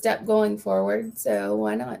a step going forward, so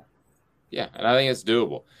why not? Yeah, and I think it's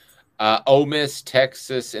doable. Ole Miss,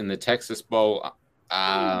 Texas in the Texas Bowl.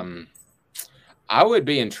 I would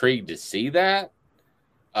be intrigued to see that.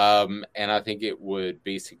 And I think it would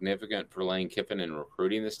be significant for Lane Kiffin in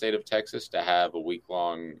recruiting the state of Texas to have a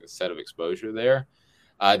week-long set of exposure there.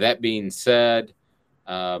 That being said,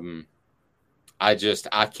 I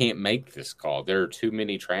can't make this call. There are too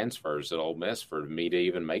many transfers at Ole Miss for me to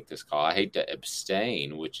even make this call. I hate to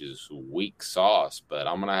abstain, which is weak sauce, but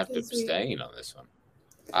I'm going to have to abstain on this one.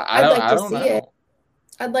 I don't know.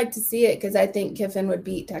 I'd like to see it because I think Kiffin would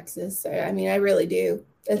beat Texas. I mean, I really do.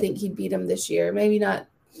 I think he'd beat them this year. Maybe not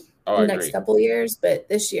in the next couple of years, but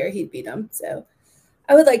this year he'd beat them. So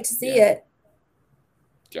I would like to see it.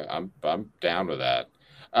 Yeah, I'm down with that.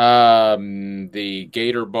 The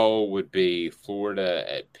Gator Bowl would be Florida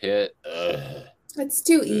at Pitt. That's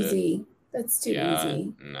too easy. That's too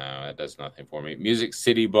easy. No, it does nothing for me. Music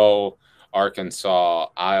City Bowl, Arkansas,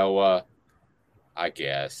 Iowa. I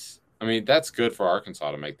guess. I mean, that's good for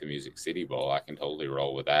Arkansas to make the Music City Bowl. I can totally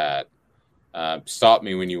roll with that. Stop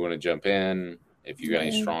me when you want to jump in if you got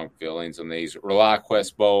any strong feelings on these.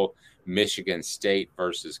 ReliaQuest Bowl, Michigan State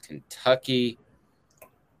versus Kentucky.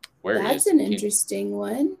 That's an interesting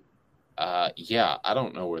one. Yeah, I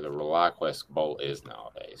don't know where the ReliaQuest Bowl is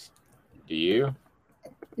nowadays. Do you?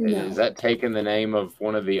 No. Is that taking the name of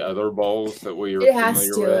one of the other bowls that we were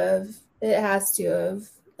familiar with? It has to have.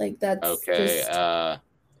 Like, that's okay.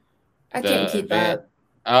 I can't keep up.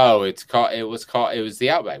 Oh, it was the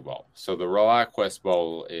Outback Bowl. So the ReliaQuest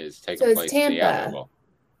Bowl is taking place in the Outback Bowl.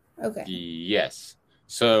 Okay. Yes.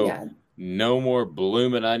 So no more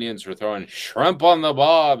blooming onions. We're throwing shrimp on the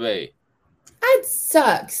barbie. That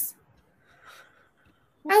sucks.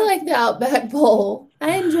 I like the Outback Bowl.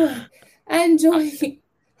 I enjoy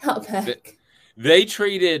Outback. They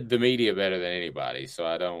treated the media better than anybody,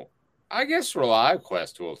 so I guess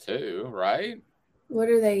ReliaQuest will too, right? What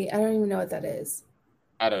are they? I don't even know what that is.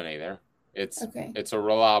 I don't either. It's a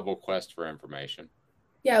reliable quest for information.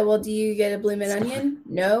 Yeah, well, do you get a bloomin' onion?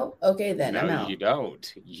 No? Okay, then I'm out. You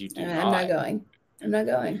don't. You do not. I'm not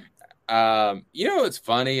going. You know what's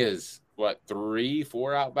funny is,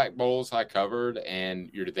 3-4 Outback Bowls I covered, and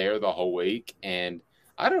you're there the whole week, and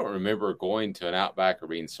I don't remember going to an Outback or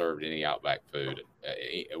being served any Outback food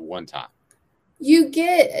at one time. You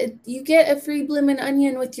get a free bloomin'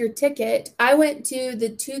 onion with your ticket. I went to the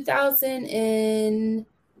 2007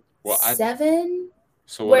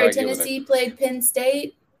 where Tennessee played Penn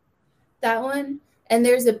State. That one. And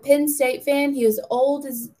there's a Penn State fan. He was old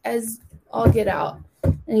as all get out.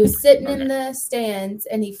 And he was sitting in the stands,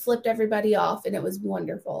 and he flipped everybody off, and it was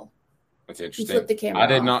wonderful. That's interesting. He flipped the camera off.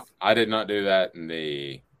 I did not do that in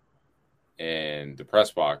the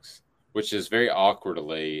press box, which is very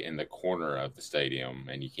awkwardly in the corner of the stadium,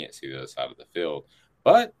 and you can't see the other side of the field.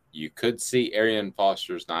 But you could see Arian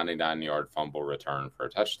Foster's 99-yard fumble return for a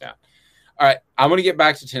touchdown. All right, I'm going to get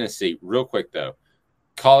back to Tennessee real quick, though.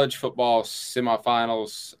 College football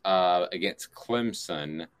semifinals against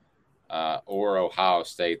Clemson or Ohio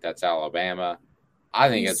State. That's Alabama. I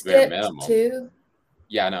think it's bare minimum. Too?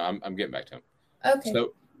 Yeah, no, I'm getting back to him. Okay.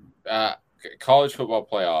 So, college football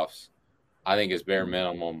playoffs, I think is bare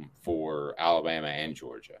minimum for Alabama and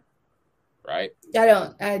Georgia, right?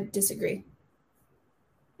 I disagree.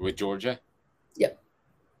 With Georgia? Yep.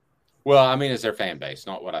 Well, I mean, it's their fan base,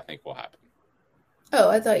 not what I think will happen. Oh,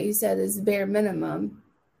 I thought you said it's bare minimum.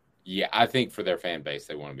 Yeah, I think for their fan base,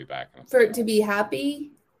 they want to be back. For it to be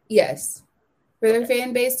happy, yes. For their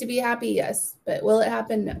fan base to be happy, yes. But will it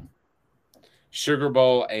happen? No. Sugar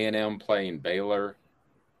Bowl, A&M playing Baylor.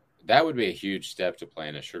 That would be a huge step to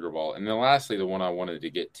playing a Sugar Bowl. And then lastly, the one I wanted to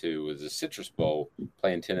get to was the Citrus Bowl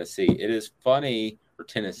playing Tennessee. It is funny for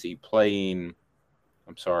Tennessee playing,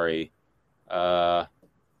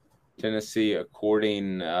 Tennessee,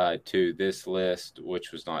 according to this list,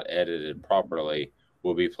 which was not edited properly,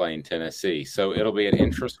 will be playing Tennessee. So it'll be an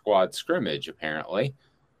intra-squad scrimmage, apparently.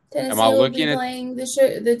 Tennessee will be playing the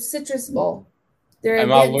Citrus Bowl. They're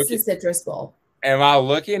against the Citrus Bowl. Am I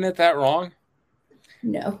looking at that wrong?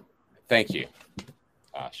 No. Thank you.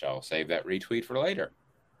 I shall save that retweet for later.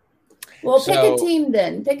 Well, pick a team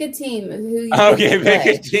then. Pick a team. Pick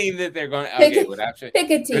a team that they're going to. Pick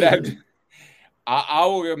a team. I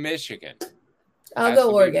will go Michigan. I'll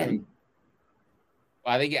go Oregon.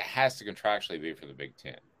 I think it has to contractually be from the Big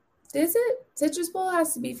Ten. Is it? Citrus Bowl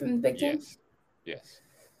has to be from the Big Ten? Yes.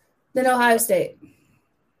 Then Ohio State.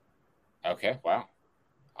 Okay, wow.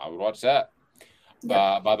 I would watch that.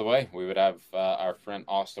 Yep. By the way, we would have our friend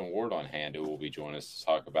Austin Ward on hand who will be joining us to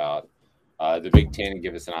talk about the Big Ten and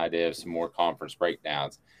give us an idea of some more conference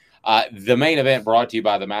breakdowns. The main event brought to you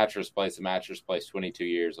by The Mattress Place. The Mattress Place, 22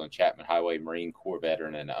 years on Chapman Highway, Marine Corps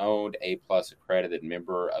veteran and owned, A-plus accredited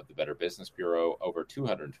member of the Better Business Bureau, over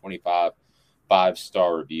 225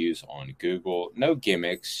 5-star reviews on Google. No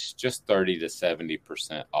gimmicks, just 30 to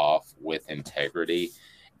 70% off with integrity,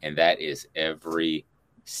 and that is every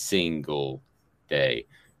single day.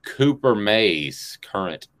 Cooper Mays,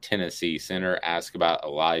 current Tennessee center, asked about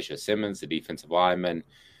Elijah Simmons, the defensive lineman,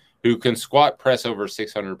 who can squat press over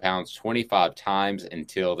 600 pounds 25 times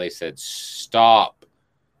until they said, stop.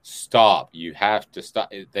 You have to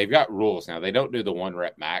stop. They've got rules now. They don't do the 1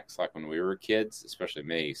 rep max like when we were kids, especially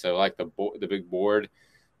me. So like the big board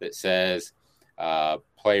that says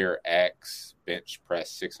player X bench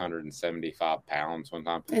press 675 pounds one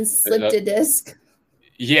time. And slipped a disc.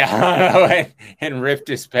 Yeah, and ripped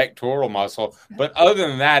his pectoral muscle. But other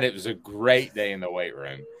than that, it was a great day in the weight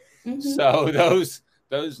room. Mm-hmm. So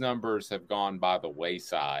those numbers have gone by the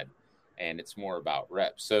wayside, and it's more about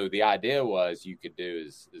reps. So the idea was you could do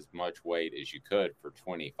as much weight as you could for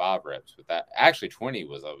 25 reps. But that actually 20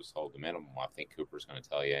 was, I was told, the minimum. I think Cooper's going to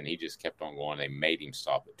tell you, and he just kept on going. They made him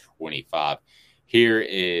stop at 25. Here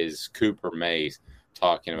is Cooper Mays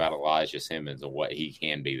talking about Elijah Simmons and what he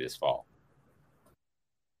can be this fall.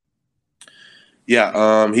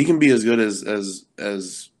 Yeah, he can be as good as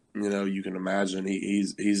you can imagine.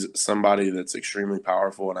 He's somebody that's extremely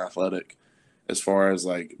powerful and athletic, as far as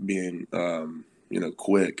like being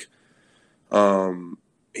quick.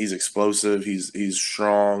 He's explosive. He's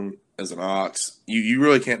strong as an ox. You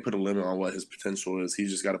really can't put a limit on what his potential is.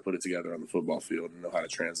 He's just got to put it together on the football field and know how to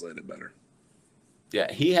translate it better.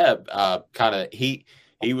 Yeah, he had he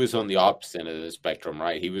was on the opposite end of the spectrum,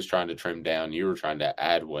 right? He was trying to trim down. You were trying to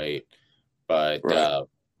add weight. But right. What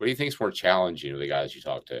do you think is more challenging to the guys you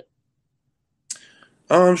talk to?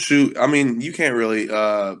 Shoot. I mean, you can't really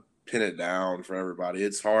pin it down for everybody.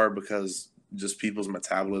 It's hard because just people's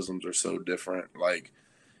metabolisms are so different. Like,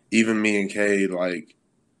 even me and Cade, like,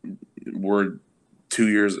 we're 2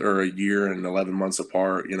 years or a year and 11 months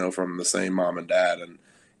apart, from the same mom and dad. And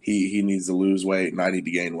he needs to lose weight and I need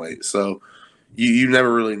to gain weight. So you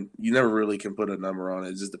never really can put a number on it.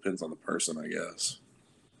 It just depends on the person, I guess.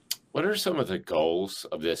 What are some of the goals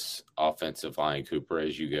of this offensive line, Cooper,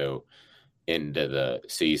 as you go into the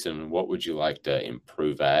season? What would you like to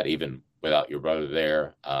improve at, even without your brother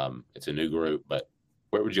there? It's a new group, but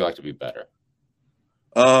where would you like to be better?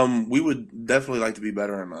 We would definitely like to be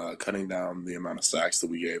better in cutting down the amount of sacks that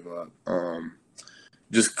we gave up.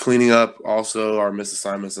 Just cleaning up also our missed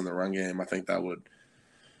assignments in the run game. I think that would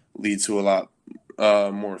lead to a lot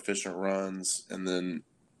more efficient runs. And then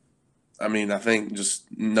I mean, I think just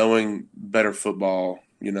knowing better football,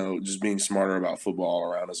 just being smarter about football all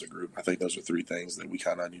around as a group. I think those are 3 things that we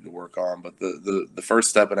kind of need to work on. But the first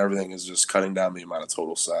step in everything is just cutting down the amount of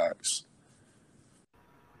total sacks.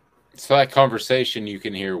 So that conversation you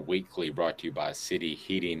can hear weekly, brought to you by City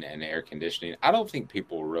Heating and Air Conditioning. I don't think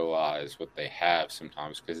people realize what they have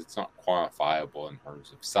sometimes because it's not quantifiable in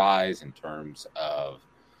terms of size, in terms of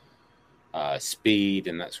speed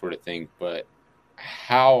and that sort of thing. But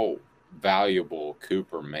how valuable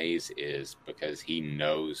Cooper Mays is because he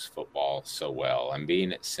knows football so well. And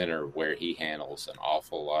being at center where he handles an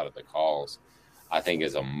awful lot of the calls, I think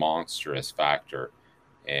is a monstrous factor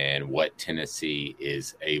and what Tennessee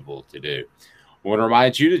is able to do. I want to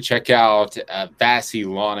remind you to check out Vassy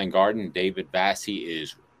Lawn and Garden. David Vassy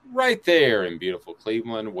is right there in beautiful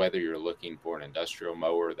Cleveland. Whether you're looking for an industrial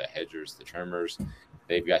mower, the hedgers, the trimmers,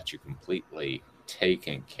 they've got you completely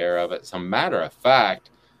taken care of. As a matter of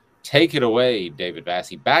fact, take it away, David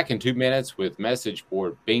Vassy. Back in 2 minutes with message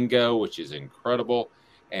board bingo, which is incredible,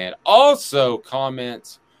 and also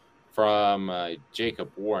comments from Jacob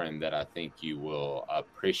Warren that I think you will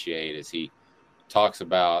appreciate as he talks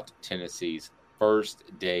about Tennessee's first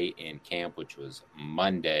day in camp, which was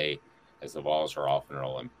Monday, as the Vols are off and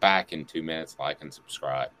rolling. Back in 2 minutes. Like and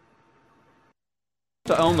subscribe.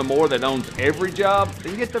 To own the more that owns every job,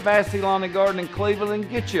 then get the Vassy Lawn and Garden in Cleveland and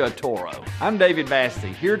get you a Toro. I'm David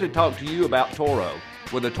Vassy, here to talk to you about Toro.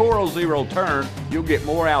 With a Toro Zero Turn, you'll get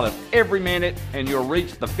more out of every minute and you'll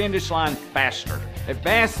reach the finish line faster. At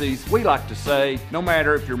Vassy's, we like to say, no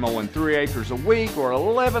matter if you're mowing 3 acres a week or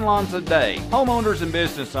 11 lawns a day, homeowners and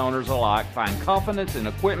business owners alike find confidence in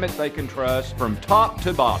equipment they can trust from top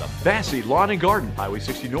to bottom. Vassy Lawn and Garden, Highway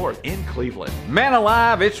 60 North in Cleveland. Man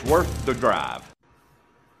alive, it's worth the drive.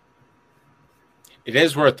 It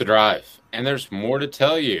is worth the drive, and there's more to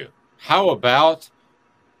tell you. How about,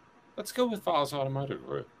 let's go with Viles Automotive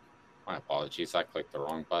Group. My apologies, I clicked the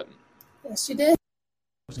wrong button. Yes, you did.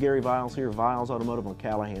 It's Gary Viles here, Viles Automotive on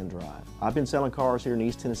Callahan Drive. I've been selling cars here in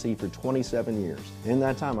East Tennessee for 27 years. In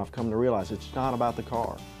that time, I've come to realize it's not about the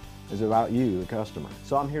car. It's about you, the customer.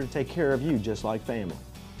 So I'm here to take care of you just like family.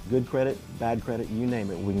 Good credit, bad credit, you name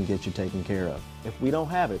it, we can get you taken care of. If we don't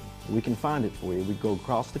have it, we can find it for you. We go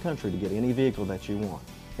across the country to get any vehicle that you want.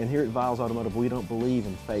 And here at Viles Automotive, we don't believe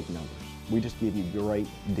in fake numbers. We just give you great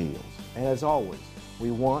deals. And as always, we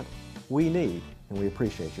want, we need, and we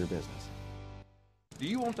appreciate your business. Do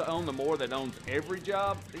you want to own the more that owns every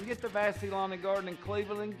job? Then get the Vassy Lawn and Garden in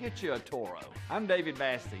Cleveland and get you a Toro. I'm David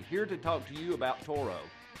Vassy, here to talk to you about Toro.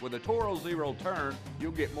 With a Toro Zero Turn,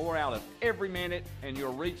 you'll get more out of every minute and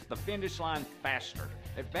you'll reach the finish line faster.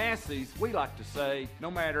 At Vassy's, we like to say, no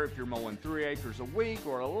matter if you're mowing 3 acres a week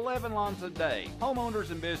or 11 lawns a day, homeowners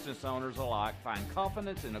and business owners alike find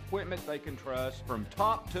confidence in equipment they can trust from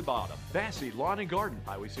top to bottom. Vassy Lawn and Garden,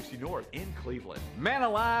 Highway 60 North in Cleveland. Man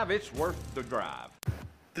alive, it's worth the drive.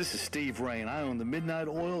 This is Steve Rain. I own the Midnight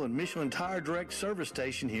Oil and Michelin Tire Direct service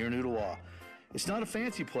station here in Ottawa. It's not a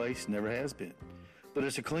fancy place, never has been, but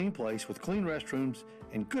it's a clean place with clean restrooms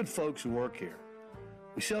and good folks who work here.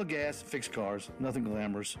 We sell gas and fix cars, nothing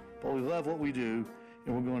glamorous, but we love what we do,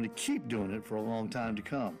 and we're going to keep doing it for a long time to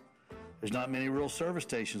come. There's not many real service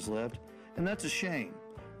stations left, and that's a shame.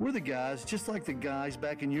 We're the guys just like the guys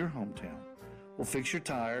back in your hometown. We'll fix your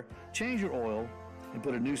tire, change your oil, and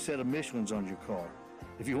put a new set of Michelins on your car.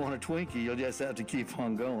 If you want a Twinkie, you'll just have to keep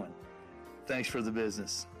on going. Thanks for the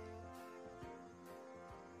business.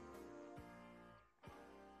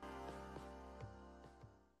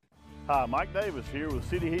 Hi, Mike Davis here with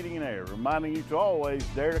City Heating and Air, reminding you to always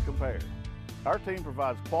dare to compare. Our team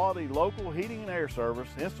provides quality local heating and air service,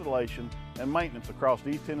 installation, and maintenance across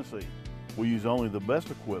East Tennessee. We use only the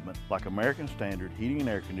best equipment like American Standard heating and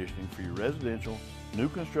air conditioning for your residential, new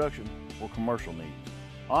construction, or commercial needs.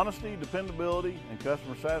 Honesty, dependability, and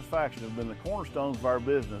customer satisfaction have been the cornerstones of our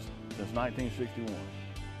business since 1961.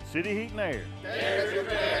 City Heat and Air. Dare to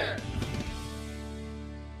compare.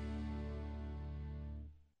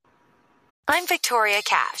 I'm Victoria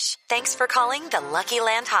Cash. Thanks for calling the Lucky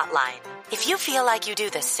Land Hotline. If you feel like you do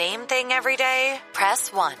the same thing every day,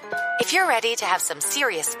 press 1. If you're ready to have some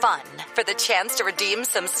serious fun for the chance to redeem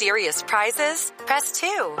some serious prizes, press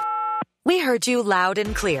 2. We heard you loud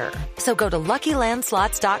and clear. So go to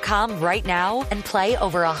LuckyLandSlots.com right now and play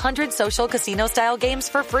over 100 social casino-style games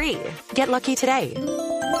for free. Get lucky today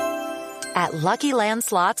at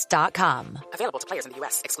LuckyLandSlots.com. Available to players in the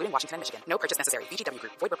U.S., excluding Washington and Michigan. No purchase necessary. VGW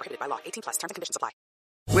Group. Void where prohibited by law. 18+. Terms and conditions apply.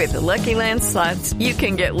 With the Lucky Land Slots, you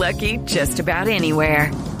can get lucky just about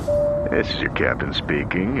anywhere. This is your captain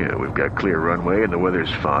speaking. We've got clear runway and the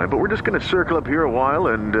weather's fine, but we're just going to circle up here a while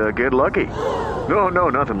and get lucky. No,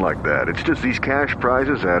 nothing like that. It's just these cash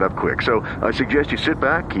prizes add up quick. So I suggest you sit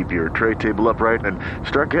back, keep your tray table upright, and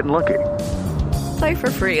start getting lucky. Play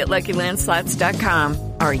for free at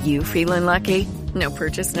LuckyLandSlots.com. Are you feeling lucky? No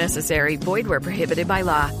purchase necessary. Void where prohibited by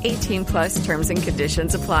law. 18+ terms and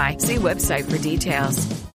conditions apply. See website for details.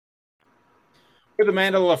 With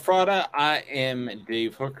Amanda LaFratta, I am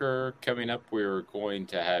Dave Hooker. Coming up, we're going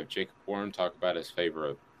to have Jacob Warren talk about his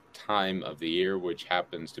favorite time of the year, which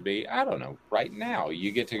happens to be, I don't know, right now.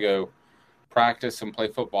 You get to go practice and play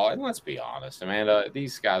football. And let's be honest, Amanda,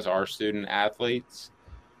 these guys are student athletes,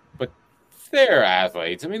 but they're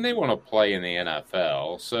athletes. I mean, they want to play in the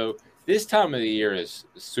NFL. So this time of the year is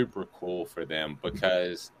super cool for them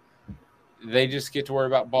because they just get to worry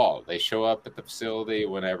about ball. They show up at the facility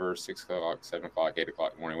whenever, 6 o'clock, 7 o'clock, 8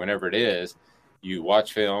 o'clock in the morning, whenever it is. You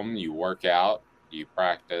watch film, you work out, you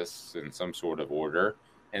practice in some sort of order,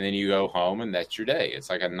 and then you go home, and that's your day. It's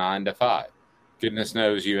like a 9 to 5. Goodness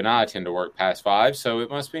knows you and I tend to work past 5, so it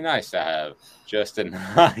must be nice to have just a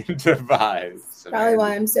 9 to 5. So, probably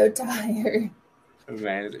why I'm so tired.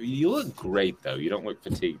 Man, you look great, though. You don't look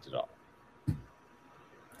fatigued at all.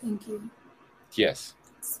 Thank you. Yes.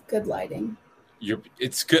 It's good lighting.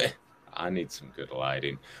 It's good. I need some good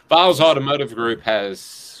lighting. Viles Automotive Group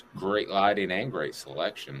has great lighting and great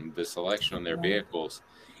selection. The selection on their vehicles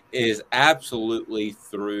is absolutely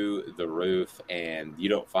through the roof, and you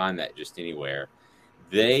don't find that just anywhere.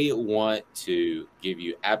 They want to give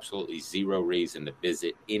you absolutely zero reason to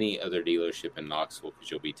visit any other dealership in Knoxville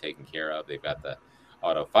because you'll be taken care of. They've got the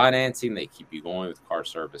auto financing. They keep you going with car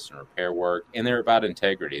service and repair work, and they're about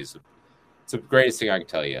integrity. It's the greatest thing I can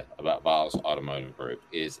tell you about Viles Automotive Group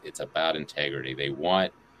is it's about integrity. They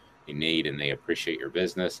want, they need, and they appreciate your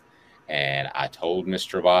business. And I told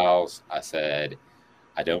Mr. Viles, I said,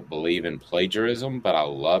 I don't believe in plagiarism, but I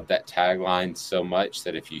love that tagline so much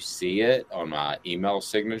that if you see it on my email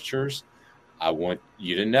signatures, I want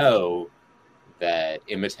you to know that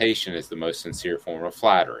imitation is the most sincere form of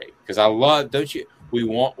flattery. Because I love, don't you, we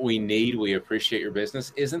want, we need, we appreciate your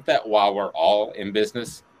business. Isn't that why we're all in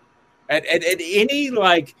business? At any,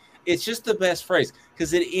 like, it's just the best phrase.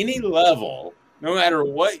 Because at any level, no matter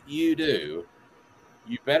what you do,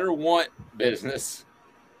 you better want business.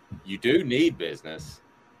 You do need business.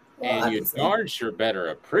 Well, and you darn sure better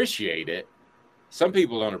appreciate it. Some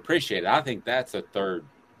people don't appreciate it. I think that's a third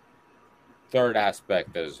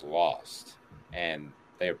aspect that is lost. And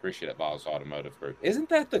they appreciate it, Viles Automotive Group. Isn't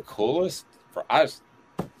that the coolest? I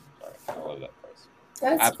love that phrase.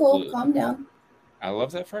 That's absolutely cool. Calm down. I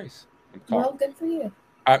love that phrase. Well, good for you.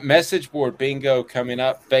 Message board bingo coming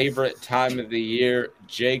up. Favorite time of the year.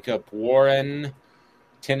 Jacob Warren,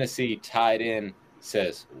 Tennessee tight end,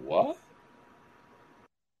 says, what?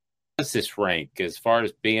 Does this rank as far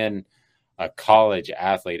as being a college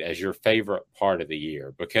athlete as your favorite part of the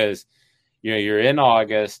year? Because, you know, you're in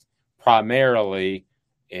August. Primarily,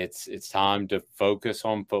 it's time to focus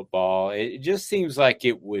on football. It just seems like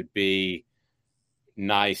it would be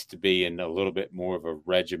nice to be in a little bit more of a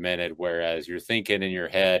regimented, whereas you're thinking in your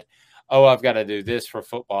head, oh, I've got to do this for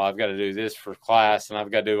football, I've got to do this for class, and I've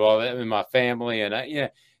got to do all that in my family. And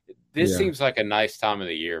this seems like a nice time of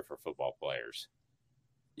the year for football players.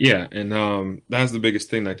 Yeah, and that's the biggest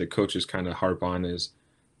thing that the coaches kind of harp on is,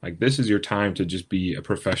 like, this is your time to just be a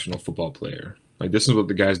professional football player. Like, this is what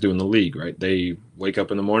the guys do in the league, right? They wake up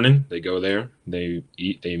in the morning, they go there, they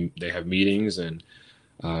eat, they have meetings, and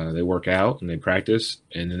they work out and they practice,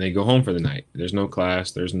 and then they go home for the night. There's no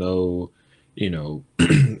class. There's no,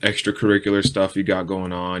 extracurricular stuff you got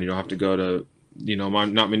going on. You don't have to go to,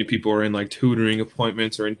 not many people are in like tutoring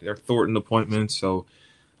appointments or Thornton appointments. So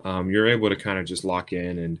you're able to kind of just lock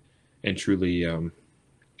in and truly,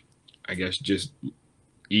 I guess, just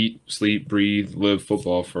eat, sleep, breathe, live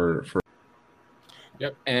football for.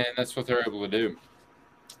 Yep, and that's what they're able to do.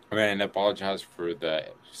 I mean, I apologize for the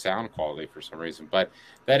sound quality for some reason, but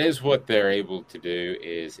that is what they're able to do.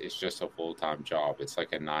 It's just a full-time job. It's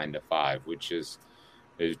like a 9 to 5, which is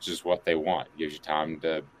just what they want. It gives you time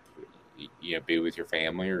to be with your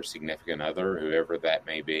family or significant other, whoever that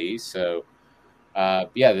may be. So,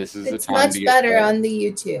 this is the time. It's much better on the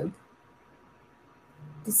YouTube.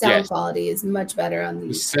 The sound quality is much better on the YouTube.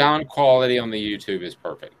 The sound quality on the YouTube is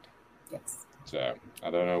perfect. Yes. So I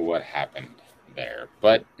don't know what happened there,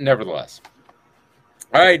 but nevertheless.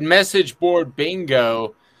 All right, message board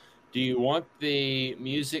bingo. Do you want the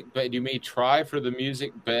music bed? Do you may try for the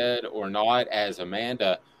music bed or not? As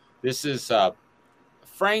Amanda, this is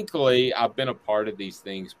frankly, I've been a part of these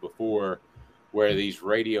things before. where these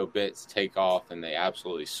radio bits take off and they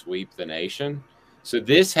absolutely sweep the nation. So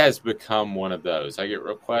this has become one of those. I get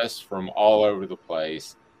requests from all over the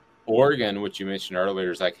place. Oregon, which you mentioned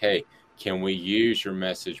earlier, is like, hey, can we use your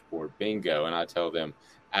message board bingo? And I tell them,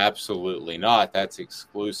 absolutely not. That's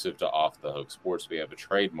exclusive to Off the Hook Sports. We have a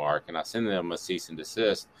trademark. And I send them a cease and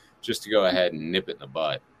desist just to go ahead and nip it in the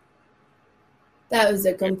butt. That was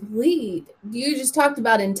a complete. You just talked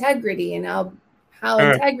about integrity and how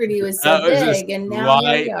integrity was so big, and now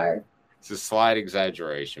here we are. It's a slight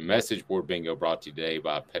exaggeration. Message board bingo brought to you today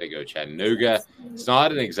by Pedigo Chattanooga. It's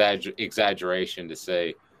not an exaggeration to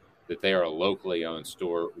say that they are a locally owned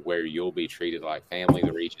store where you'll be treated like family.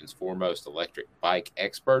 The region's foremost electric bike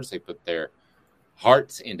experts. They put their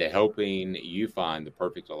hearts into helping you find the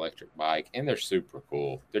perfect electric bike, and they're super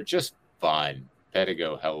cool. They're just fun.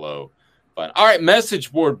 Pedigo, hello. Fun. All right,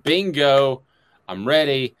 message board bingo. I'm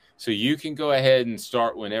ready. So you can go ahead and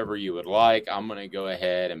start whenever you would like. I'm going to go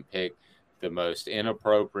ahead and pick the most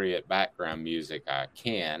inappropriate background music I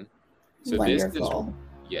can. So Wonderful.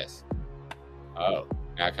 Yes. Oh,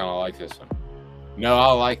 I kind of like this one. No,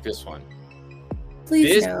 I like this one.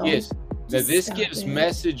 Please no. This gives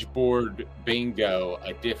message board bingo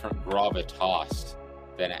a different gravitas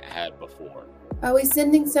than it had before. Are we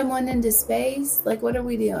sending someone into space? Like, what are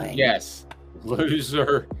we doing? Yes.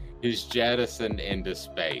 Loser is jettisoned into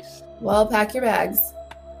space. Well, pack your bags.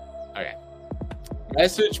 Okay.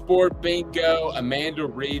 Message board bingo. Amanda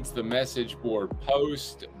reads the message board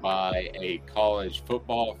post by a college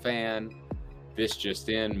football fan. This just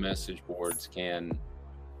in, message boards can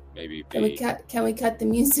maybe be... Can we cut the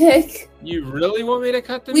music? You really want me to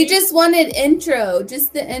cut the music? music? We just wanted intro.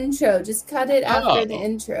 Just the intro. Just cut it after the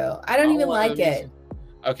intro. I don't even like it.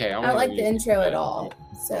 Okay. I don't like the intro at all.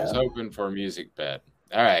 So I was hoping for a music bed.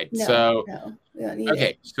 All right. No, we don't need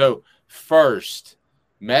it. So first,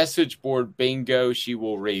 message board bingo. She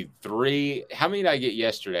will read 3. How many did I get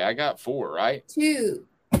yesterday? I got 4, right? 2.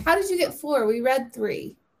 How did you get 4? We read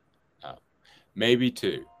 3. Oh, maybe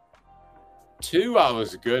 2. 2 I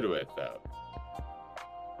was good with, though.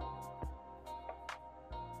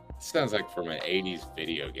 Sounds like from an 80s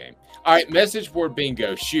video game. All right, message board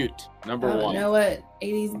bingo. Shoot. Number 1. I don't know what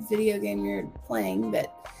 80s video game you're playing,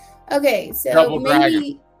 but okay, so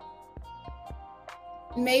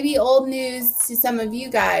maybe old news to some of you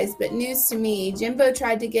guys, but news to me. Jimbo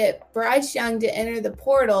tried to get Bryce Young to enter the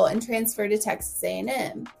portal and transfer to Texas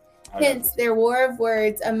A&M. Hence their war of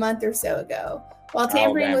words a month or so ago. While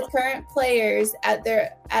tampering with current players at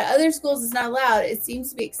other schools is not allowed, it seems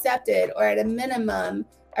to be accepted, or at a minimum,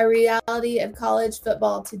 a reality of college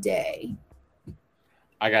football today.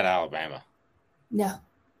 I got Alabama. No.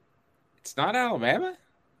 It's not Alabama?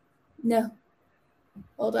 No.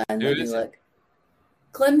 Hold on, let me look.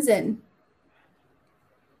 Clemson.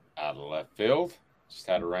 Out of left field. Just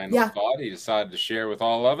had a random thought he decided to share with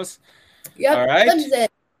all of us. Yep, all right. Clemson.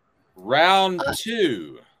 Round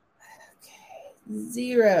 2. Okay.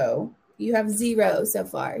 0. You have 0 so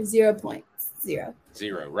far. 0 points. 0.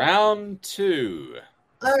 Round 2.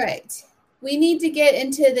 All right. We need to get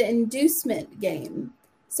into the inducement game.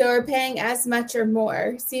 So we're paying as much or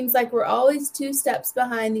more. Seems like we're always 2 steps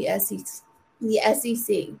behind the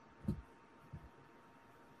SEC.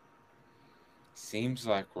 Seems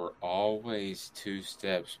like we're always 2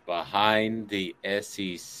 steps behind the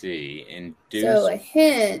SEC. So a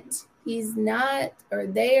hint, he's not, or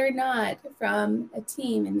they are not from a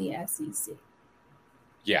team in the SEC.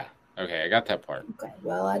 Yeah. Okay, I got that part. Okay.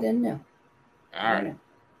 Well, I didn't know. All right.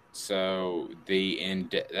 So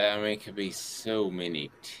it could be so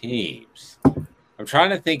many teams. I'm trying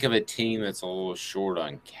to think of a team that's a little short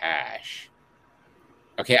on cash.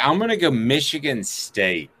 Okay, I'm going to go Michigan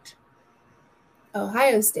State.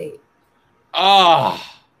 Ohio State.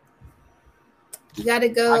 Ah. You got to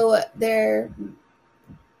go their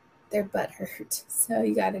butt hurt. So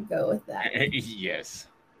you got to go with that. Yes.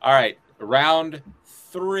 All right, round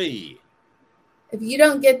 3. If you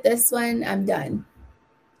don't get this one, I'm done.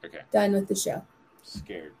 Okay. Done with the show.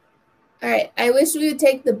 Scared. All right. I wish we would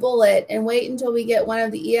take the bullet and wait until we get one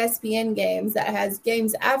of the ESPN games that has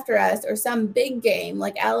games after us, or some big game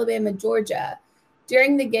like Alabama, Georgia.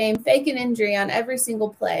 During the game, fake an injury on every single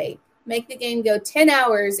play. Make the game go 10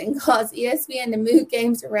 hours and cause ESPN to move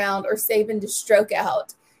games around or Saban to stroke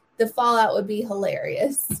out. The fallout would be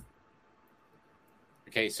hilarious.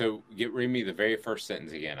 Okay, so read me the very first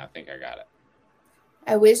sentence again. I think I got it.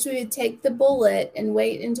 I wish we would take the bullet and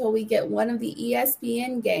wait until we get one of the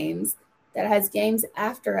ESPN games that has games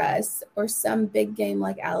after us, or some big game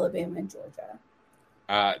like Alabama and Georgia.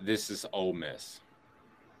 This is Ole Miss.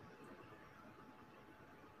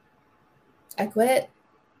 I quit.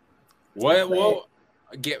 What? Well,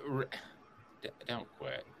 don't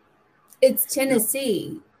quit. It's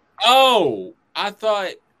Tennessee. Oh, I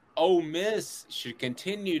thought Ole Miss should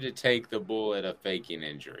continue to take the bullet of faking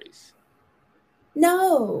injuries.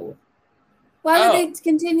 No. Why would they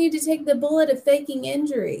continue to take the bullet of faking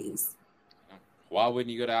injuries? Why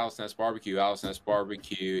wouldn't you go to Alice Nest Barbecue? Alice Nest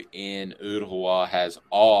Barbecue in Ottawa has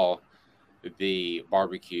all the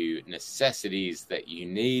barbecue necessities that you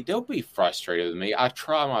need. Don't be frustrated with me. I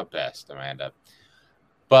try my best, Amanda.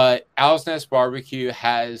 But Alice Nest Barbecue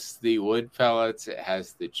has the wood pellets, it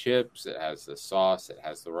has the chips, it has the sauce, it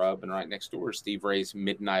has the rub, and right next door is Steve Ray's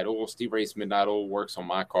Midnight Oil. Steve Ray's Midnight Oil works on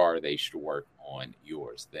my car. They should work on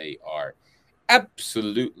yours. They are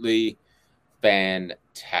absolutely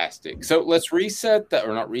fantastic. So let's reset that,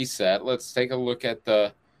 or not reset. Let's take a look at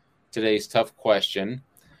today's tough question.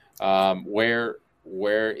 Where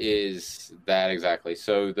is that exactly?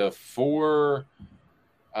 So the four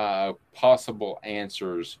possible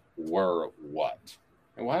answers were what?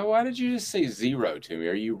 And why did you just say zero to me?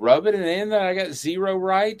 Are you rubbing it in that I got zero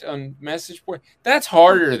right on message board? That's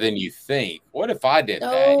harder than you think. What if I did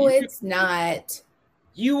that? No, it's not.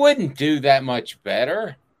 You wouldn't do that much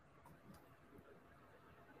better.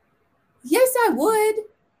 Yes, I would.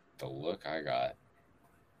 The look I got.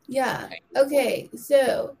 Yeah. Okay.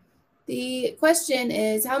 So the question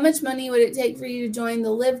is, how much money would it take for you to join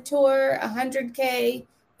the Live Tour? 100K,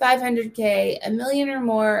 500K, $1 million or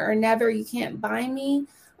more, or never? You can't buy me.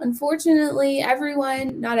 Unfortunately,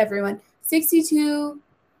 not everyone, 62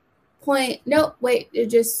 point. No, wait.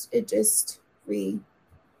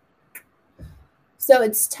 So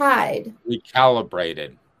it's tied.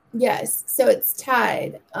 Recalibrated. Yes. So it's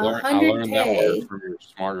tied. 100K. I learned that word from your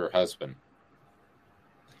smarter husband.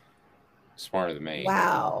 Smarter than me.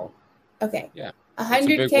 Wow. Okay. Yeah.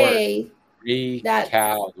 100K.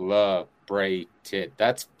 Recalibrated.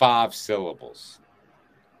 That's 5 syllables.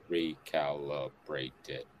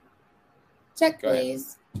 Recalibrated. Check,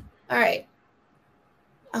 please. All right.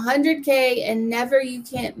 100K and never you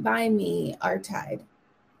can't buy me are tied.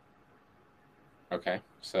 Okay.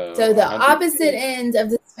 So the opposite ends of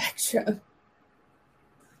the spectrum.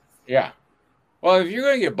 Yeah. Well, if you're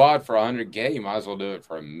going to get bought for 100K, you might as well do it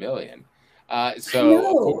for $1 million.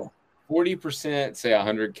 So 40% say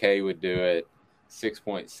 100K would do it.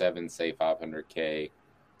 6.7 say 500K.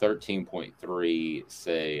 13.3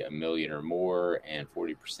 say $1 million or more, and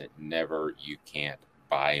 40% never. You can't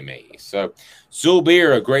buy me. So Zool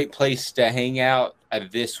Beer, a great place to hang out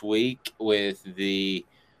this week with the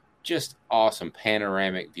just awesome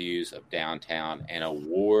panoramic views of downtown and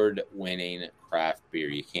award-winning craft beer.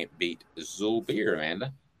 You can't beat Zool Beer,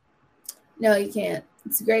 Amanda. No, you can't.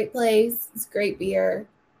 It's a great place. It's great beer.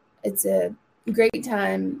 It's a great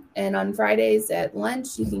time. And on Fridays at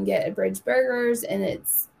lunch, you can get a Bridge Burgers, and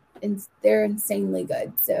they're insanely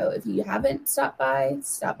good. So if you haven't stopped by,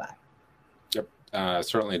 stop by. Yep,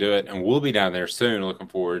 certainly do it. And we'll be down there soon. Looking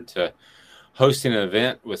forward to hosting an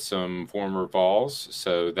event with some former Vols,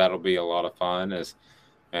 so that'll be a lot of fun.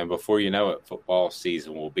 And before you know it, football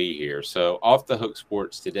season will be here. So Off the Hook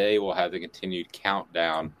Sports today, we'll have the continued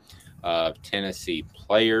countdown of Tennessee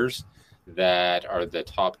players that are the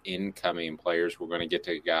top incoming players. We're going to get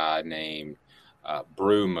to a guy named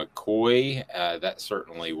Brew McCoy. That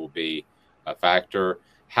certainly will be a factor.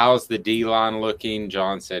 How's the D-line looking?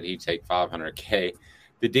 John said he'd take 500K.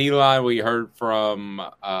 The D-line, we heard from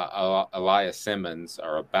Elias Simmons,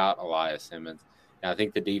 or about Elias Simmons. Now, I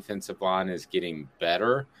think the defensive line is getting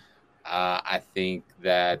better. I think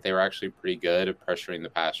that they were actually pretty good at pressuring the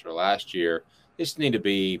passer last year. They just need to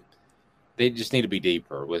be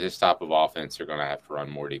deeper. With this type of offense, they're going to have to run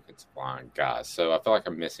more defensive line guys. So I feel like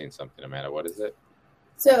I'm missing something, Amanda. What is it?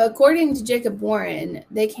 So according to Jacob Warren,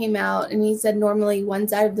 they came out and he said normally one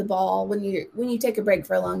side of the ball, when you take a break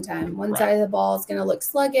for a long time, one side of the ball is going to look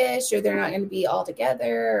sluggish, or they're not going to be all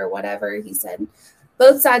together or whatever. He said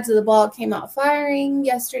both sides of the ball came out firing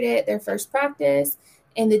yesterday at their first practice,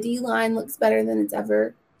 and the D-line looks better than it's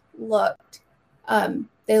ever looked.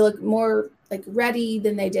 They look more like ready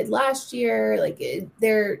than they did last year. Like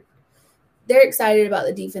they're excited about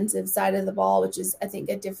the defensive side of the ball, which is, I think,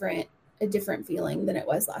 a different feeling than it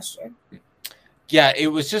was last year. Yeah, it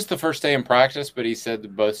was just the first day in practice, but he said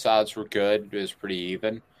that both sides were good. It was pretty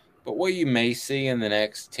even. But what you may see in the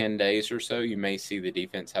next 10 days or so, you may see the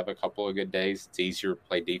defense have a couple of good days. It's easier to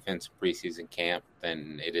play defense in preseason camp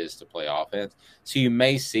than it is to play offense. So you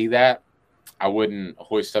may see that. I wouldn't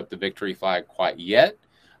hoist up the victory flag quite yet.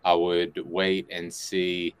 I would wait and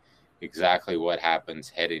see exactly what happens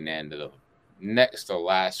heading into the next to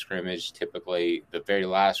last scrimmage. Typically, the very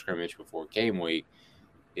last scrimmage before game week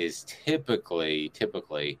is typically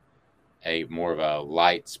a more of a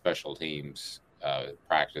light special teams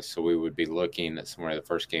practice. So we would be looking at somewhere the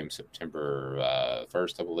first game September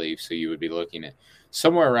 1st, I believe. So you would be looking at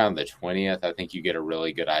somewhere around the 20th. I think you get a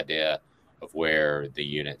really good idea of where the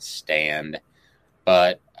units stand.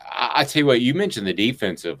 But I tell you what, you mentioned the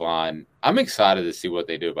defensive line. I'm excited to see what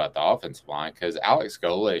they do about the offensive line because Alex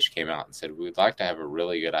Golish came out and said we'd like to have a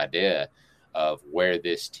really good idea of where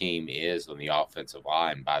this team is on the offensive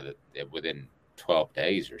line within 12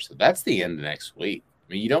 days or so. That's the end of next week.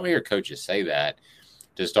 I mean, you don't hear coaches say that.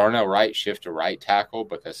 Does Darnell Wright shift to right tackle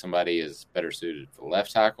because somebody is better suited for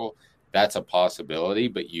left tackle? That's a possibility,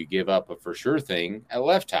 but you give up a for sure thing at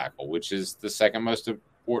left tackle, which is the second most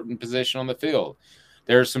important position on the field.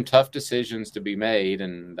 There are some tough decisions to be made,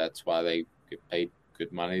 and that's why they get paid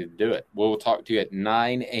good money to do it. We'll talk to you at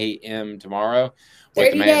 9 a.m. tomorrow.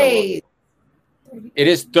 30 days. It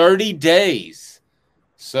is 30 days.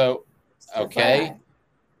 So, okay.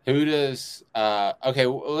 Who does okay,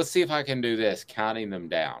 well, let's see if I can do this, counting them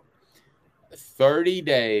down. 30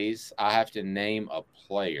 days, I have to name a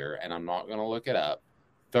player, and I'm not going to look it up.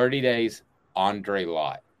 30 days, Andre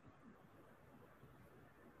Lott.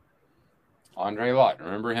 Andre Lott,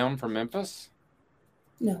 remember him from Memphis?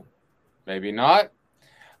 No. Maybe not.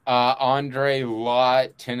 Andre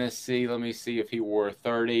Lott, Tennessee. Let me see if he wore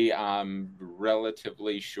 30. I'm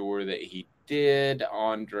relatively sure that he did.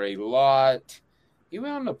 Andre Lott. He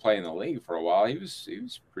went on to play in the league for a while. He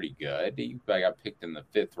was pretty good. He got picked in the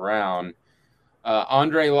 5th round.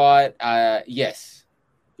 Andre Lott, yes.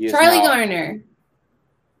 Charlie Garner.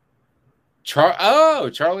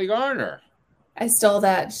 Charlie Garner. I stole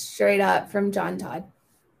that straight up from John Todd.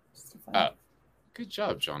 Good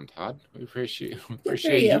job, John Todd. We appreciate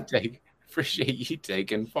you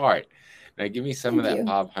taking part. Now give me some of that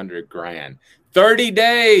 $500,000. 30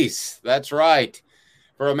 days. That's right.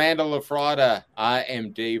 For Amanda LaFratta, I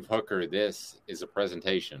am Dave Hooker. This is a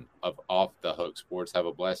presentation of Off the Hook Sports. Have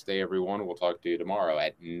a blessed day, everyone. We'll talk to you tomorrow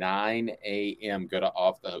at 9 a.m. Go to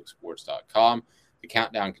offthehooksports.com. The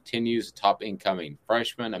countdown continues. Top incoming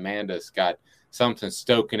freshman. Amanda's got something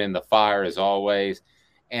stoking in the fire as always.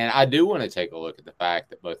 And I do want to take a look at the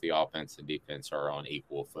fact that both the offense and defense are on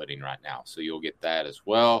equal footing right now. So you'll get that as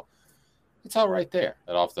well. It's all right there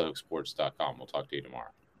at offthehooksports.com. We'll talk to you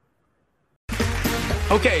tomorrow.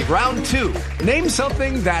 Okay, round 2. Name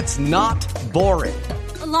something that's not boring.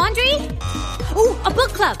 A laundry? Ooh, a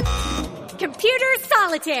book club. Computer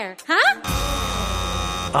solitaire, huh?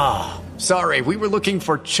 Ah, sorry, we were looking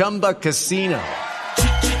for Chumba Casino.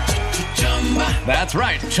 That's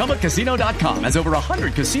right, ChumbaCasino.com has over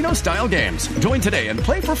 100 casino-style games. Join today and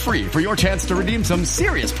play for free for your chance to redeem some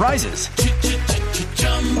serious prizes.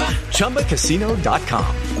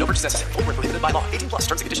 ChumbaCasino.com. No purchase necessary. Void where prohibited by law. 18+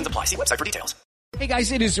 terms and conditions apply. See website for details. Hey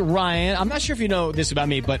guys, it is Ryan. I'm not sure if you know this about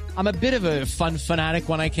me, but I'm a bit of a fun fanatic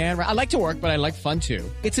when I can. I like to work, but I like fun too.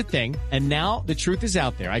 It's a thing. And now the truth is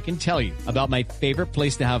out there. I can tell you about my favorite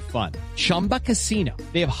place to have fun. Chumba Casino.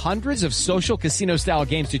 They have hundreds of social casino style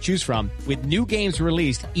games to choose from with new games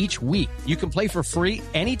released each week. You can play for free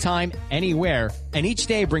anytime, anywhere. And each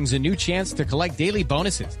day brings a new chance to collect daily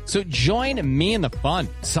bonuses. So join me in the fun.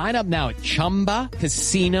 Sign up now at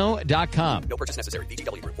ChumbaCasino.com. No purchase necessary.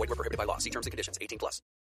 VGW Group. Void where prohibited by law. See terms and conditions. 18+.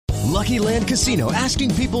 Lucky Land Casino,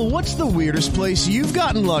 asking people, what's the weirdest place you've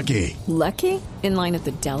gotten lucky? Lucky? In line at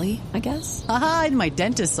the deli, I guess? Aha, in my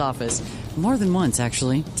dentist's office. More than once,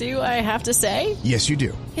 actually. Do I have to say? Yes, you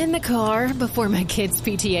do. In the car before my kids'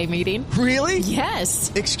 PTA meeting. Really?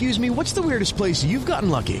 Yes. Excuse me, what's the weirdest place you've gotten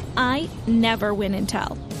lucky? I never win and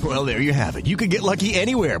tell. Well, there you have it. You can get lucky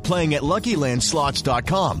anywhere, playing at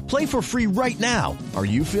LuckyLandSlots.com. Play for free right now. Are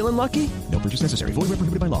you feeling lucky? No purchase necessary. Void where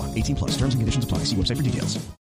prohibited by law. 18+. Terms and conditions apply. See website for details.